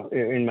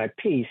in my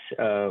piece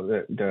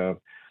that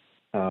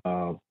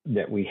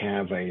we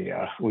have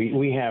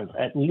we have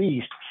at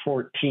least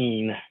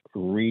 14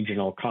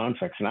 regional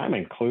conflicts, and I'm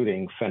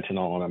including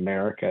fentanyl in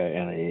America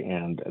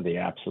and the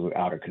absolute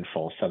out of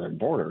control southern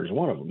border is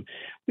one of them.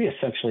 We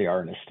essentially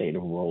are in a state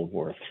of World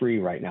War III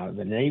right now.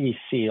 The Navy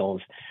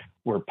SEALs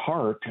were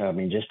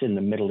just in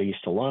the Middle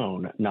East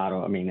alone. The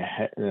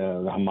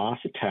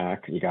Hamas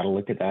attack. You got to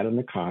look at that in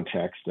the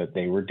context that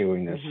they were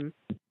doing this.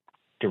 Mm-hmm.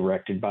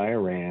 Directed by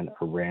Iran.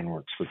 Iran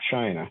works for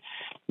China.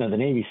 Now, the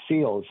Navy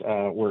SEALs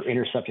were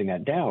intercepting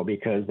that dhow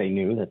because they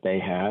knew that they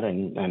had,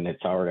 and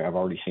I've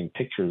already seen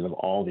pictures of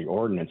all the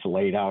ordnance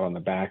laid out on the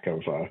back of,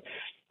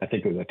 I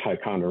think it was a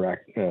Ticonderoga,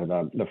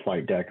 the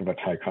flight deck of a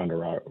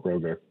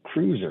Ticonderoga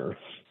cruiser.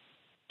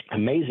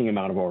 Amazing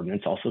amount of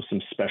ordnance, also some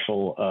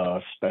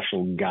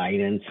special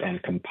guidance and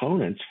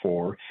components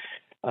for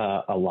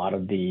a lot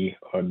of the,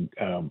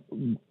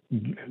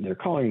 they're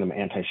calling them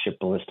anti-ship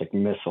ballistic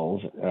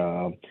missiles.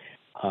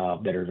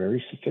 that are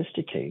very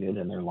sophisticated,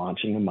 and they're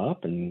launching them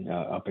up and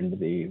up into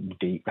the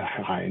deep,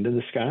 high into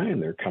the sky,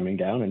 and they're coming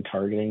down and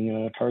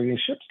targeting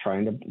ships.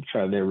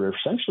 They were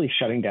essentially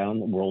shutting down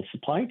the world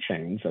supply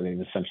chains. I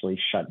mean, essentially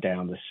shut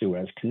down the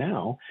Suez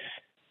Canal.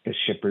 The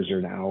shippers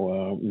are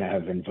now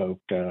have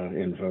invoked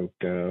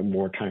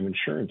wartime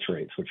insurance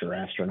rates, which are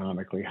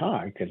astronomically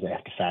high because they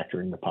have to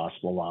factor in the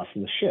possible loss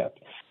of the ship.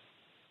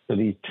 So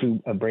these two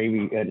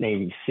brave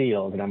Navy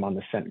SEALs, and I'm on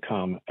the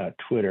CENTCOM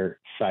Twitter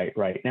site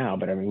right now,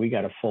 but I mean, we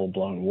got a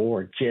full-blown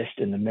war just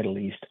in the Middle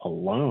East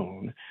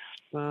alone.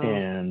 Wow.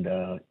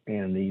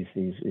 And these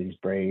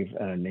brave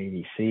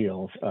Navy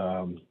SEALs,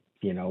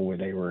 where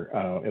they were,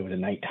 it was a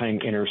nighttime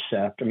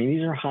intercept. I mean,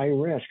 these are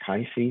high-risk,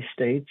 high-sea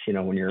states.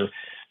 When you're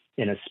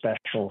in a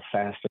special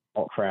fast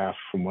assault craft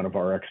from one of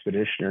our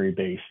expeditionary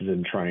bases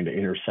and trying to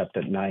intercept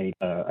at night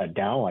a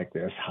Dow like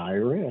this, high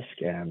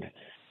risk. And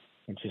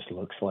it just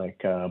looks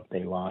like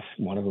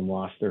one of them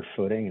lost their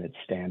footing, and it's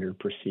standard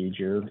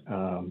procedure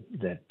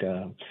that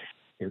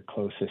your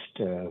closest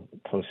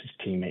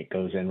teammate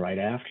goes in right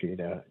after you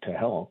to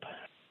help.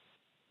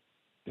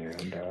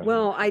 And,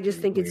 well, I just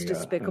think it's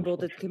despicable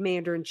that the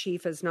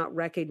commander-in-chief has not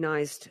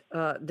recognized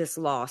this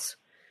loss.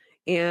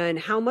 And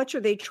how much are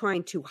they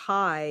trying to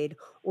hide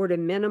or to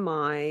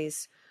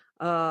minimize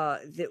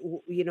the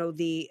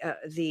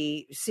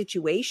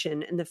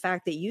situation, and the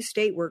fact that you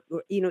state we're,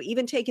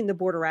 even taking the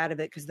border out of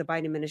it, because the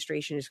Biden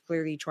administration is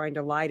clearly trying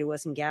to lie to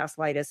us and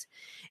gaslight us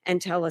and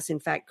tell us.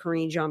 In fact,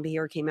 Karine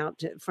Jean-Pierre came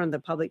out in front of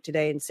the public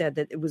today and said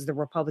that it was the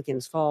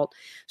Republicans' fault.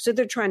 So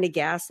they're trying to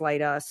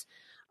gaslight us.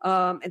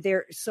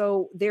 They're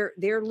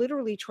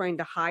literally trying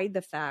to hide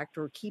the fact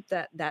or keep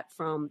that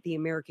from the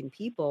American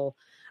people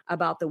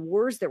about the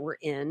wars that we're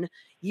in.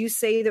 You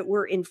say that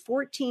we're in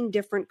 14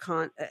 different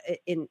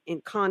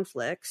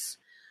conflicts.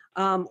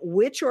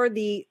 Which are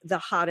the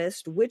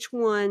hottest? Which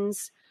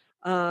ones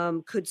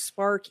could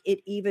spark it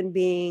even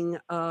being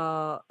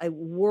a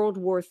World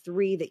War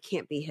III that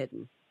can't be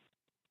hidden?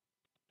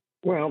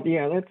 Well,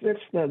 yeah, that's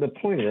the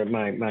point of it.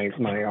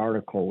 My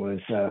article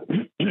was,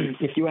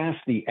 if you ask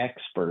the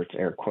experts,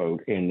 air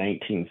quote, in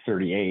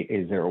 1938,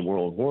 is there a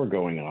world war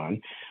going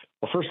on?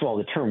 Well, first of all,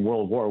 the term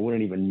World War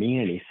wouldn't even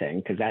mean anything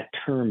because that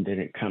term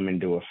didn't come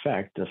into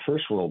effect. The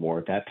First World War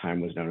at that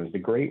time was known as the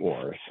Great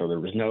War, so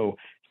there was no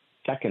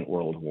Second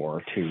World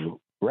War to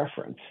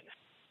reference.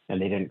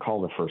 And they didn't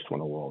call the first one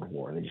a World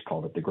War. They just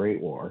called it the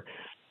Great War.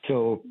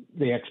 So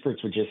the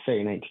experts would just say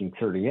in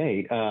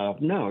 1938,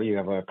 no, you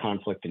have a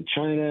conflict in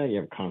China, you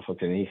have a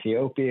conflict in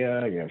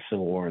Ethiopia, you have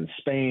civil war in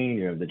Spain,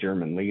 you have the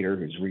German leader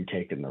who's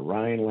retaken the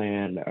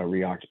Rhineland,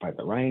 reoccupied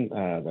the Rhine,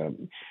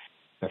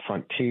 the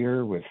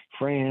frontier with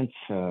France,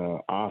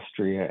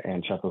 Austria,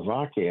 and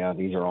Czechoslovakia.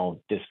 These are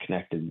all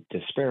disconnected,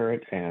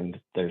 disparate, and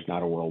there's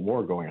not a world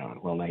war going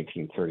on. Well,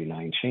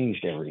 1939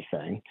 changed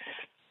everything.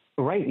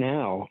 Right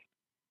now,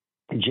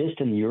 just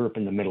in Europe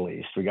and the Middle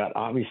East, we got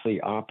obviously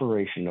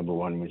operation number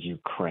one was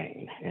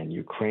Ukraine. And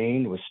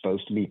Ukraine was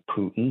supposed to be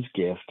Putin's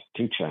gift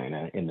to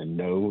China in the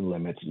no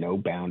limits, no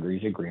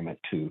boundaries agreement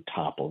to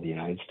topple the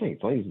United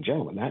States. Ladies and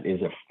gentlemen, that is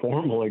a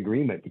formal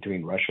agreement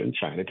between Russia and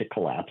China to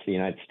collapse the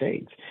United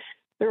States.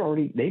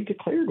 They've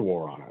declared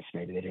war on us.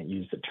 Maybe they didn't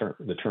use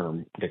the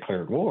term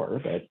declared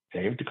war, but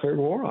they've declared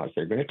war on us.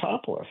 They're going to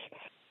topple us.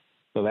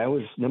 So that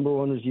was number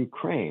one was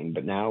Ukraine,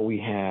 but now we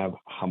have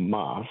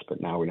Hamas. But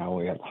now we not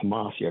only have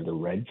Hamas, you have the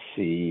Red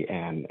Sea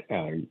and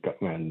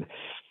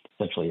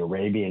essentially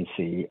Arabian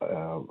Sea,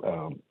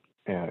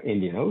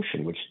 Indian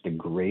Ocean, which is the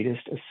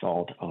greatest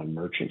assault on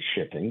merchant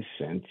shipping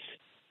since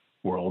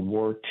World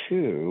War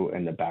II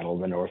and the Battle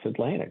of the North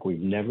Atlantic. We've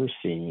never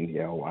seen,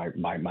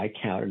 by my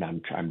count,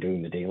 and I'm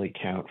doing the daily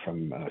count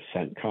from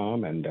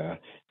CENTCOM and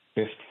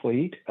Fifth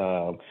Fleet,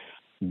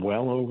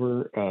 well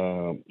over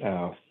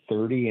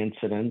 30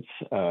 incidents,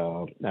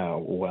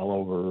 well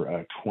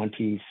over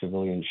 20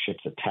 civilian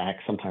ships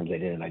attacked. Sometimes they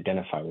didn't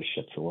identify the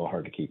ships, a little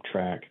hard to keep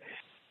track.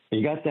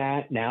 You got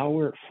that. Now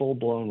we're at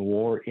full-blown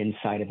war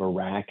inside of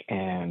Iraq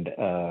and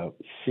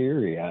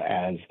Syria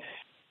as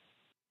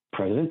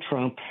President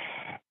Trump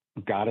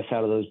got us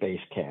out of those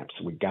base camps.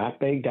 We got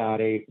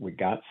Baghdadi, we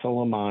got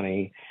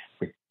Soleimani,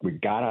 we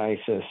got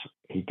ISIS.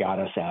 He got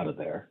us out of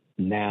there.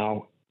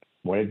 Now,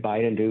 what did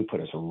Biden do?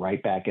 Put us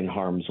right back in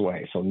harm's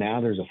way. So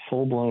now there's a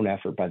full-blown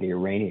effort by the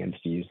Iranians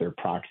to use their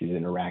proxies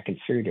in Iraq and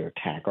Syria to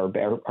attack our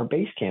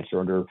base camps.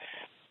 Are under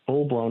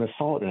full-blown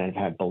assault and have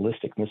had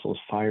ballistic missiles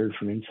fired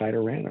from inside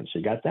Iran. So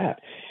you got that.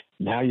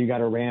 Now you got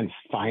Iran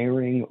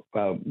firing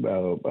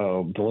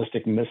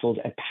ballistic missiles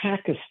at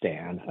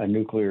Pakistan, a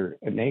nuclear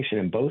nation,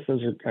 and both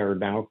those are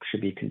now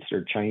should be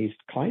considered Chinese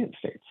client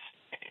states.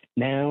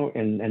 Now,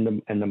 and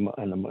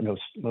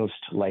the most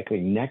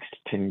likely next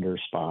tender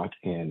spot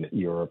in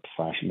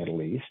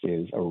Europe/Middle East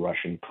is a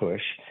Russian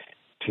push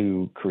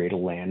to create a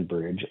land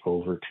bridge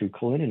over to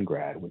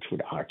Kaliningrad, which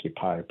would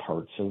occupy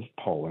parts of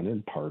Poland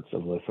and parts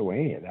of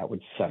Lithuania. That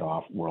would set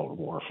off World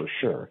War for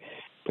sure.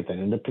 But then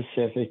in the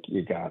Pacific,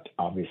 you got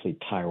obviously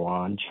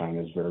Taiwan.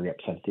 China's very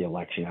upset at the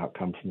election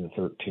outcome from the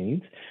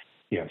 13th.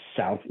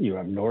 you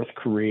have North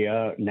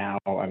Korea now.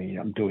 I mean,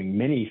 I'm doing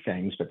many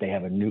things, but they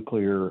have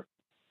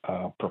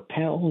a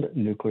propelled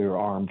nuclear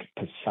armed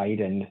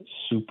Poseidon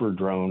super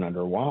drone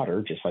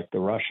underwater, just like the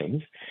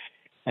Russians.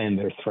 And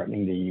they're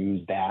threatening to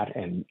use that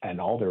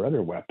and all their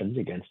other weapons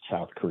against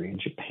South Korea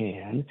and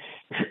Japan.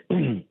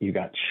 You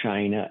got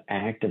China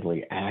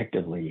actively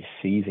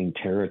seizing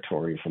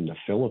territory from the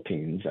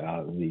Philippines,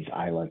 these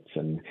islets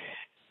and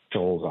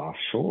shoals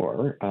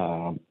offshore.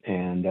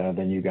 And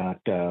then you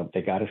got,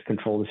 they got us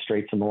control the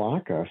Straits of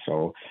Malacca.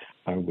 So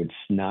I would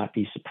not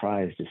be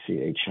surprised to see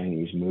a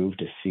Chinese move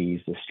to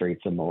seize the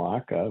Straits of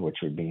Malacca, which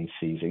would mean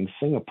seizing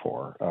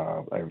Singapore,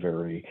 a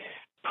very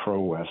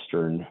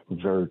pro-Western,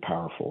 very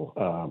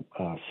powerful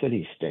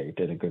city-state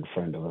and a good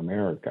friend of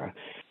America.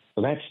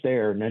 So that's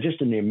there. Now,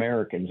 just in the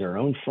Americans, our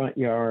own front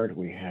yard,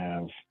 we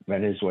have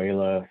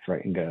Venezuela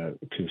threatening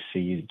to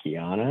seize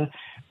Guyana.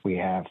 We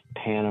have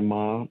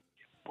Panama,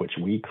 which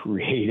we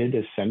created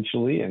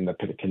essentially, and the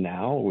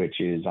canal,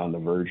 which is on the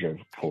verge of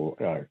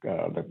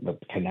the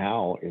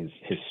canal is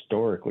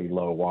historically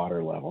low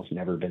water levels,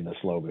 never been this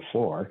low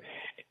before.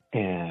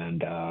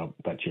 And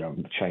but you have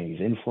Chinese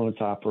influence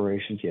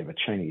operations. You have a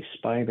Chinese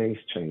spy base,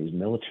 Chinese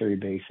military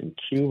base in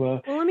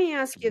Cuba. Well, let me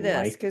ask you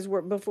this, because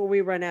before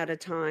we run out of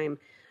time,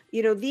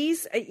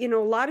 these, a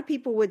lot of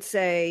people would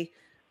say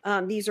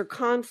these are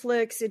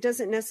conflicts. It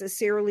doesn't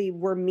necessarily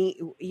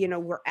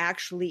we're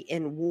actually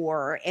in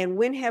war. And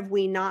when have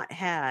we not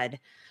had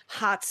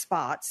hot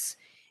spots?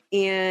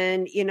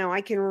 And,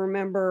 I can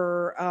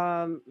remember,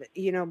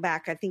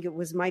 back, I think it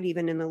might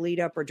even in the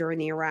lead up or during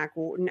the Iraq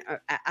war.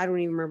 I don't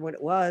even remember what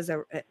it was,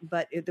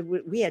 but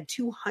we had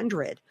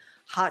 200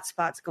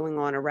 hotspots going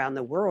on around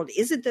the world.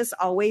 Isn't this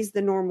always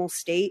the normal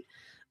state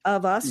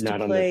of us to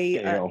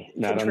play contrarian?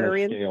 Not on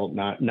this scale,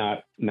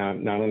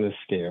 not on this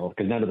scale,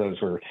 because none of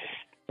those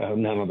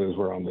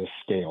were on this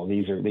scale.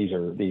 These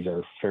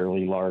are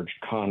fairly large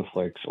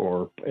conflicts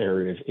or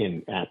areas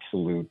in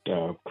absolute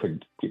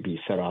could be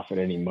set off at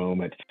any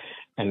moment,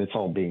 and it's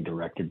all being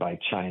directed by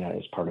China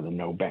as part of the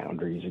No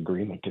Boundaries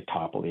Agreement to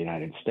topple the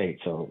United States.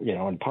 So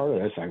and part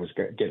of this, I was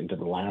getting to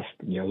the last,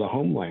 the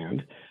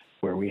homeland,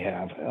 where we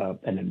have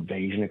an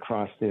invasion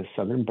across the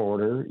southern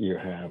border. You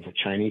have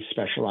Chinese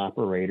special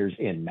operators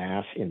in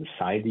mass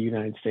inside the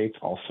United States,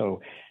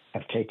 also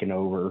have taken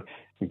over.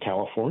 In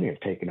California, have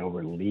taken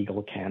over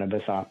legal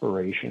cannabis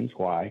operations.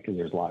 Why?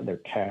 Because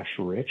they're cash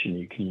rich, and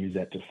you can use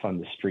that to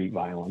fund the street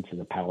violence of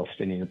the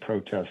Palestinian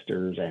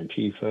protesters,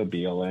 Antifa,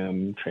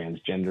 BLM,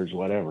 transgenders,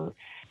 whatever.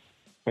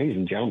 Ladies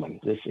and gentlemen,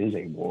 this is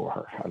a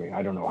war. I mean,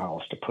 I don't know how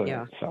else to put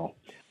it. So,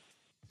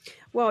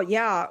 well,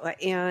 yeah,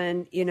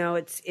 and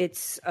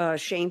it's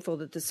shameful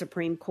that the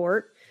Supreme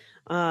Court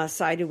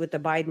sided with the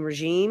Biden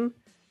regime.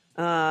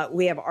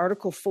 We have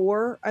Article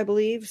 4, I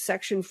believe,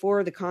 Section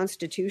 4 of the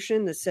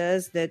Constitution that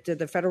says that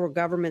the federal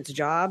government's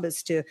job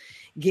is to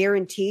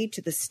guarantee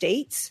to the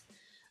states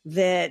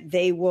that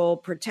they will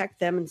protect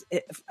them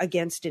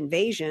against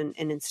invasion.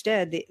 And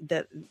instead,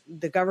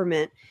 the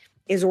government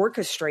is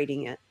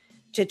orchestrating it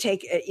to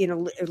take,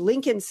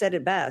 Lincoln said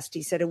it best.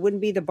 He said it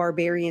wouldn't be the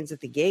barbarians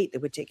at the gate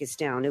that would take us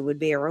down. It would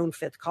be our own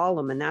fifth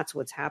column. And that's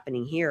what's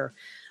happening here.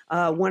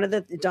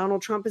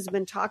 Donald Trump has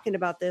been talking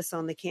about this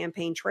on the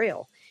campaign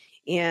trail.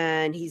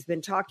 And he's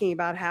been talking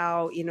about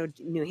how,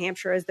 New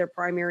Hampshire is their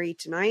primary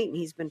tonight. And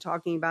he's been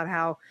talking about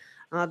how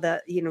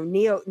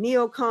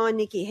neocon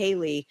Nikki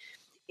Haley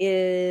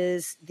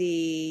is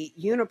the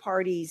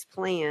uniparty's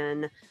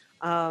plan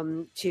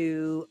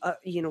to,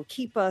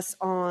 keep us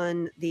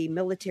on the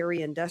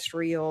military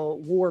industrial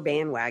war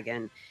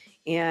bandwagon.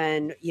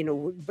 And,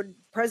 but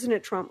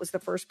President Trump was the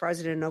first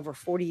president in over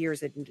 40 years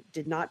that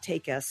did not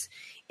take us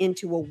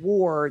into a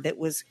war that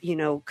was,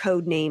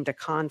 codenamed a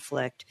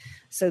conflict.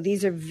 So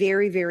these are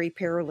very, very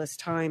perilous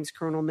times,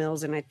 Colonel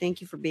Mills. And I thank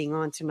you for being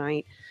on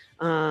tonight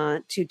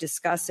to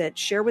discuss it.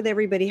 Share with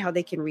everybody how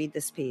they can read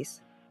this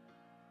piece.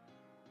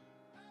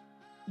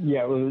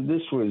 Yeah, well,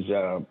 this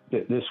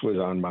was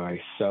on my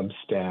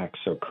Substack.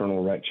 So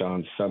Colonel Rhett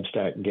John's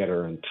Substack,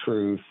 Getter and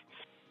Truth.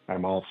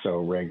 I'm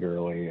also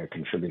regularly a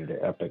contributor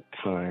to Epoch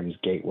Times,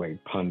 Gateway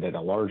Pundit. A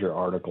larger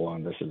article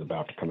on this is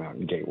about to come out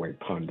in Gateway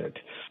Pundit.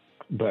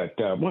 But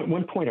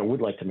one point I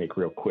would like to make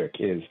real quick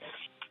is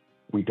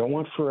we don't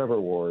want forever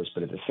wars,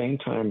 but at the same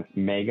time,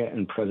 MAGA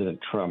and President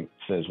Trump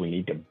says we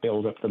need to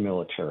build up the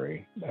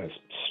military as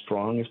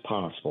strong as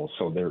possible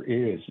so there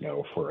is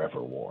no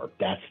forever war.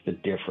 That's the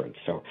difference.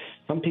 So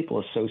some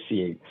people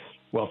associate,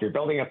 well, if you're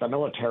building up the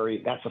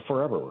military, that's a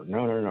forever war.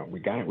 No. We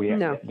got it.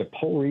 The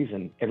whole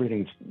reason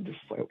everything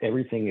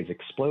is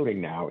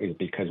exploding now is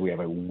because we have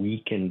a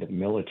weakened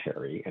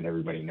military, and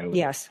everybody knows.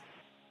 Yes,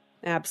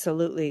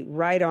 absolutely.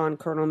 Right on,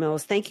 Colonel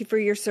Mills. Thank you for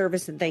your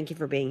service, and thank you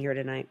for being here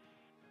tonight.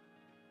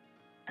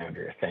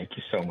 Andrea, thank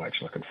you so much.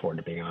 Looking forward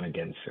to being on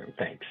again soon.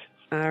 Thanks.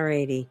 All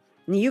righty.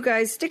 You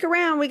guys stick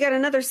around. We got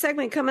another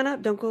segment coming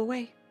up. Don't go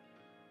away.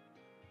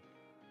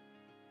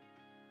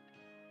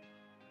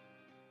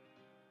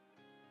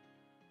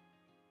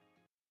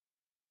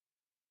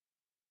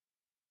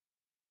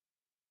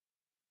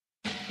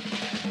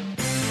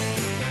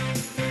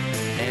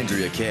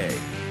 Andrea Kaye,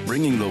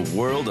 bringing the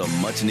world a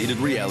much-needed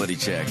reality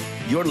check.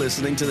 You're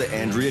listening to The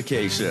Andrea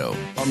Kaye Show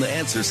on The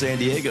Answer San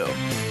Diego.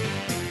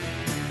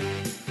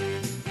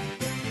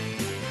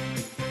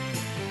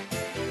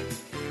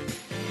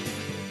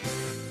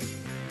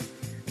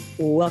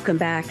 Welcome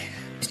back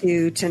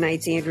to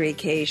tonight's Andrea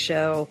Kaye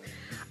Show.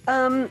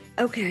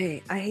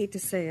 Okay, I hate to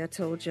say I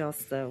told y'all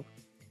so,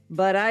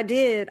 but I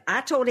did.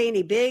 I told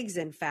Andy Biggs,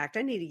 in fact,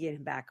 I need to get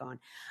him back on.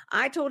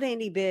 I told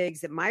Andy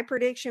Biggs that my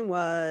prediction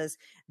was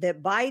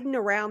that Biden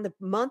around the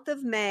month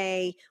of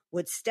May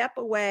would step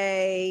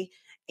away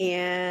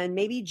and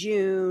maybe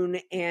June,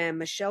 and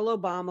Michelle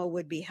Obama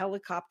would be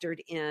helicoptered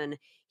in.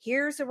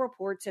 Here's a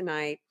report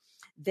tonight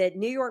that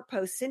New York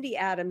Post Cindy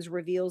Adams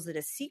reveals that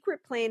a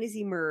secret plan has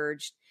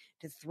emerged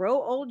to throw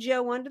old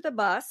Joe under the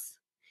bus.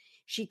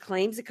 She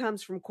claims it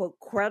comes from, quote,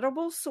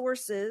 credible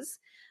sources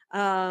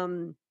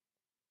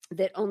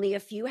that only a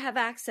few have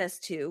access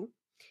to,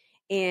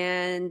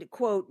 and,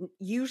 quote,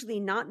 usually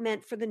not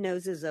meant for the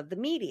noses of the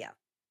media.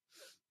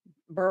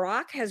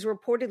 Barack has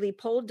reportedly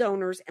polled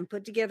donors and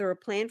put together a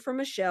plan for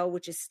Michelle,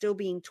 which is still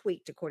being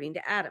tweaked, according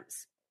to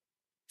Adams.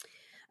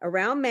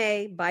 Around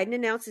May, Biden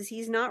announces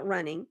he's not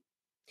running.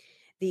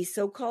 The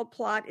so-called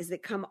plot is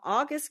that come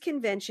August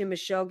convention,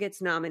 Michelle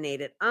gets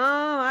nominated.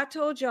 Oh, I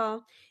told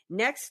y'all.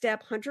 Next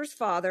step, Hunter's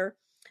father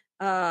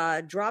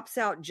drops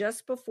out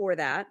just before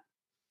that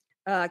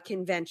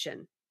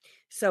convention.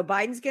 So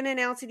Biden's going to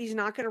announce that he's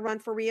not going to run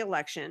for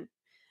re-election.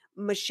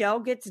 Michelle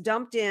gets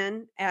dumped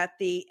in at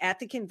the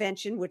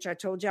convention, which I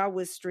told y'all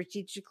was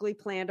strategically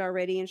planned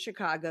already in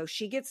Chicago.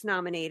 She gets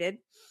nominated.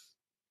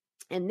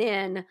 And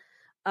then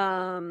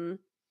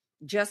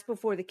just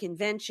before the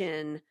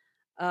convention,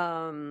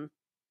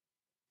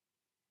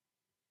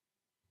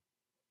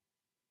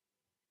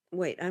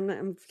 wait,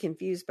 I'm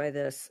confused by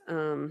this.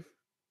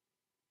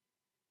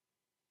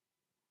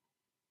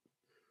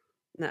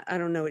 I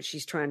don't know what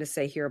she's trying to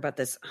say here about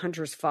this.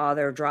 Hunter's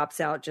father drops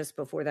out just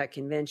before that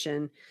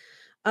convention.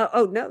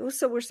 No.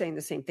 So we're saying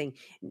the same thing.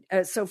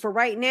 So for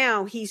right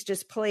now, he's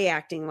just play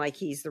acting like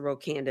he's the real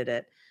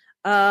candidate.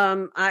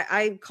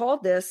 I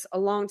called this a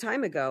long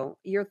time ago.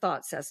 Your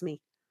thoughts,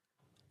 Sesame?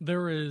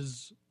 There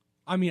is,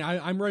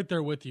 I'm right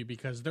there with you,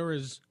 because there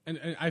is,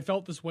 and I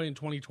felt this way in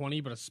 2020,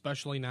 but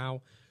especially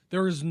now,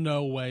 there is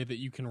no way that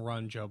you can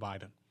run Joe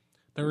Biden.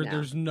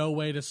 There's no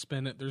way to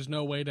spin it. There's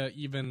no way to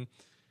even,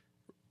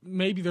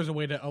 maybe there's a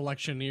way to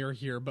electioneer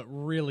here, but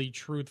really,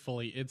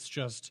 truthfully, it's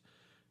just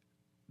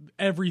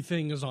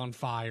everything is on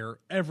fire.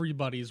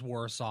 Everybody's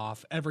worse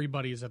off.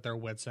 Everybody's at their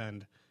wits'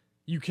 end.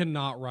 You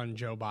cannot run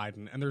Joe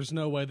Biden, and there's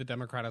no way the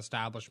Democrat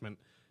establishment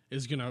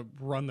is going to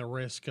run the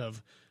risk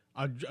of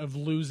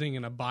losing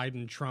in a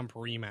Biden-Trump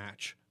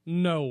rematch.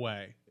 No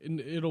way.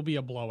 It'll be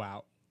a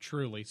blowout.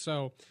 Truly.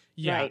 So,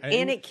 yeah. Right.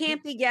 And it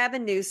can't be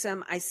Gavin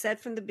Newsom. I said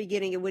from the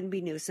beginning it wouldn't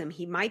be Newsom.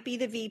 He might be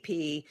the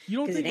VP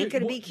because it ain't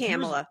going to be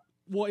Kamala.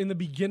 Well, in the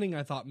beginning,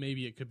 I thought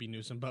maybe it could be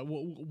Newsom, but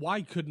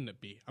why couldn't it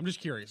be? I'm just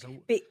curious.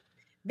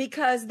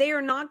 Because they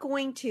are not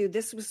going to.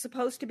 This was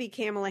supposed to be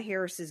Kamala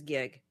Harris's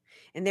gig,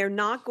 and they're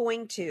not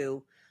going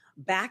to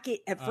back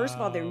it. First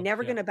of all, they're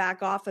never going to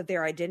back off of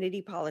their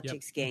identity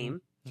politics game.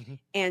 Mm-hmm.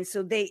 And so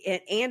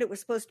and it was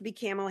supposed to be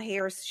Kamala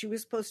Harris. She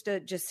was supposed to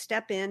just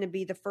step in and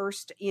be the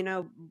first,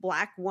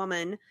 black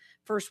woman,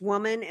 first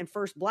woman and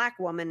first black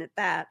woman at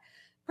that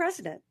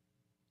president.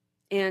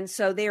 And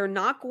so they are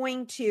not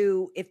going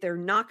to, if they're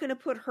not going to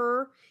put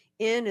her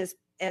in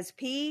as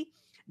P,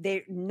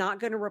 they're not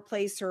going to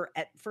replace her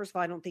first of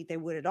all, I don't think they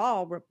would at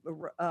all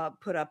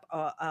put up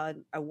a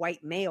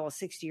white male, a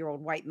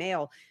 60-year-old white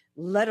male,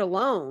 let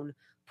alone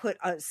put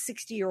a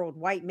 60-year-old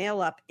white male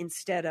up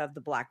instead of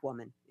the black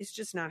woman. It's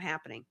just not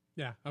happening.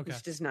 Yeah, okay.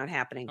 It's just not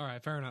happening. All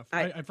right, fair enough.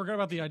 I forgot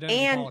about the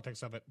identity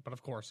politics of it, but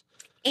of course.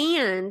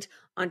 And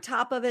on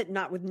top of it,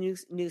 not with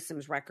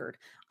Newsom's record,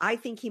 I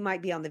think he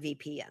might be on the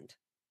VP end.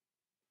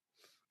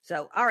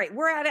 So, all right,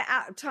 we're out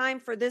of time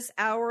for this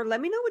hour.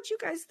 Let me know what you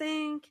guys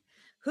think.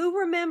 Who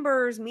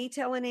remembers me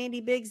telling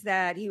Andy Biggs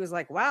that? He was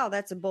like, wow,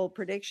 that's a bold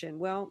prediction.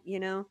 Well,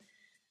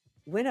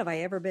 when have I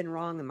ever been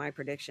wrong in my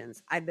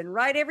predictions? I've been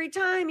right every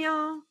time,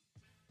 y'all.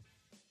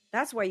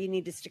 That's why you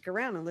need to stick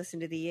around and listen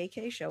to the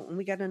AK show. And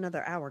we got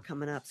another hour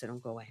coming up, so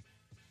don't go away.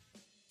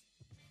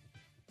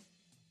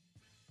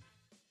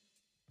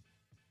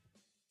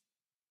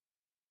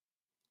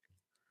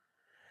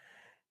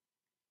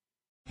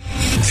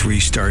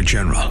 Three-star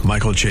General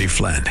Michael J.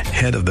 Flynn,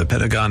 head of the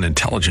Pentagon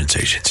Intelligence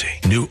Agency,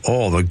 knew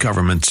all the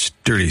government's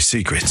dirty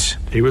secrets.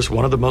 He was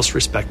one of the most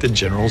respected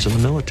generals in the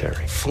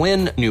military.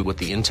 Flynn knew what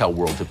the intel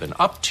world had been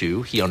up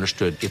to. He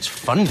understood its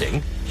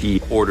funding.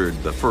 He ordered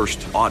the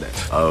first audit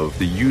of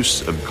the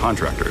use of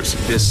contractors.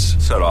 This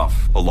set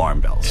off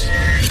alarm bells.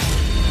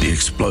 The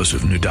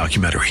explosive new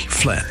documentary,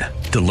 Flynn,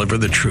 Deliver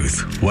the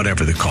Truth,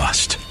 Whatever the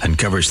Cost,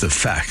 uncovers the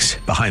facts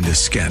behind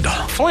this scandal.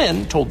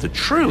 Flynn told the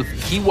truth.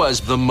 He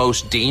was the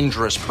most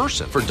dangerous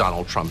person for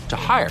Donald Trump to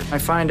hire. I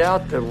find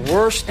out the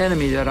worst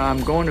enemy that I'm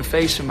going to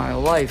face in my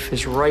life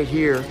is right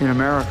here in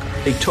America.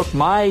 They took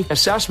my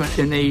assessment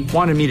and they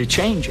wanted me to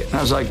change it. And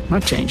I was like, I'm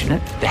not changing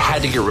it. They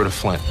had to get rid of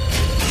Flynn.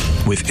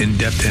 With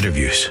in-depth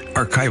interviews,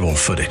 archival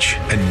footage,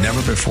 and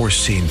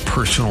never-before-seen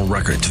personal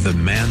records of the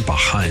man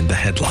behind the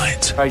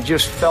headlines. I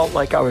just felt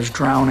like I was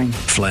drowning.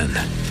 Flynn,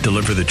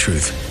 deliver the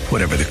truth,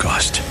 whatever the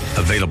cost.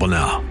 Available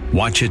now.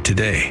 Watch it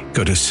today.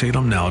 Go to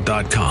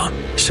salemnow.com.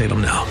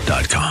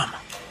 salemnow.com.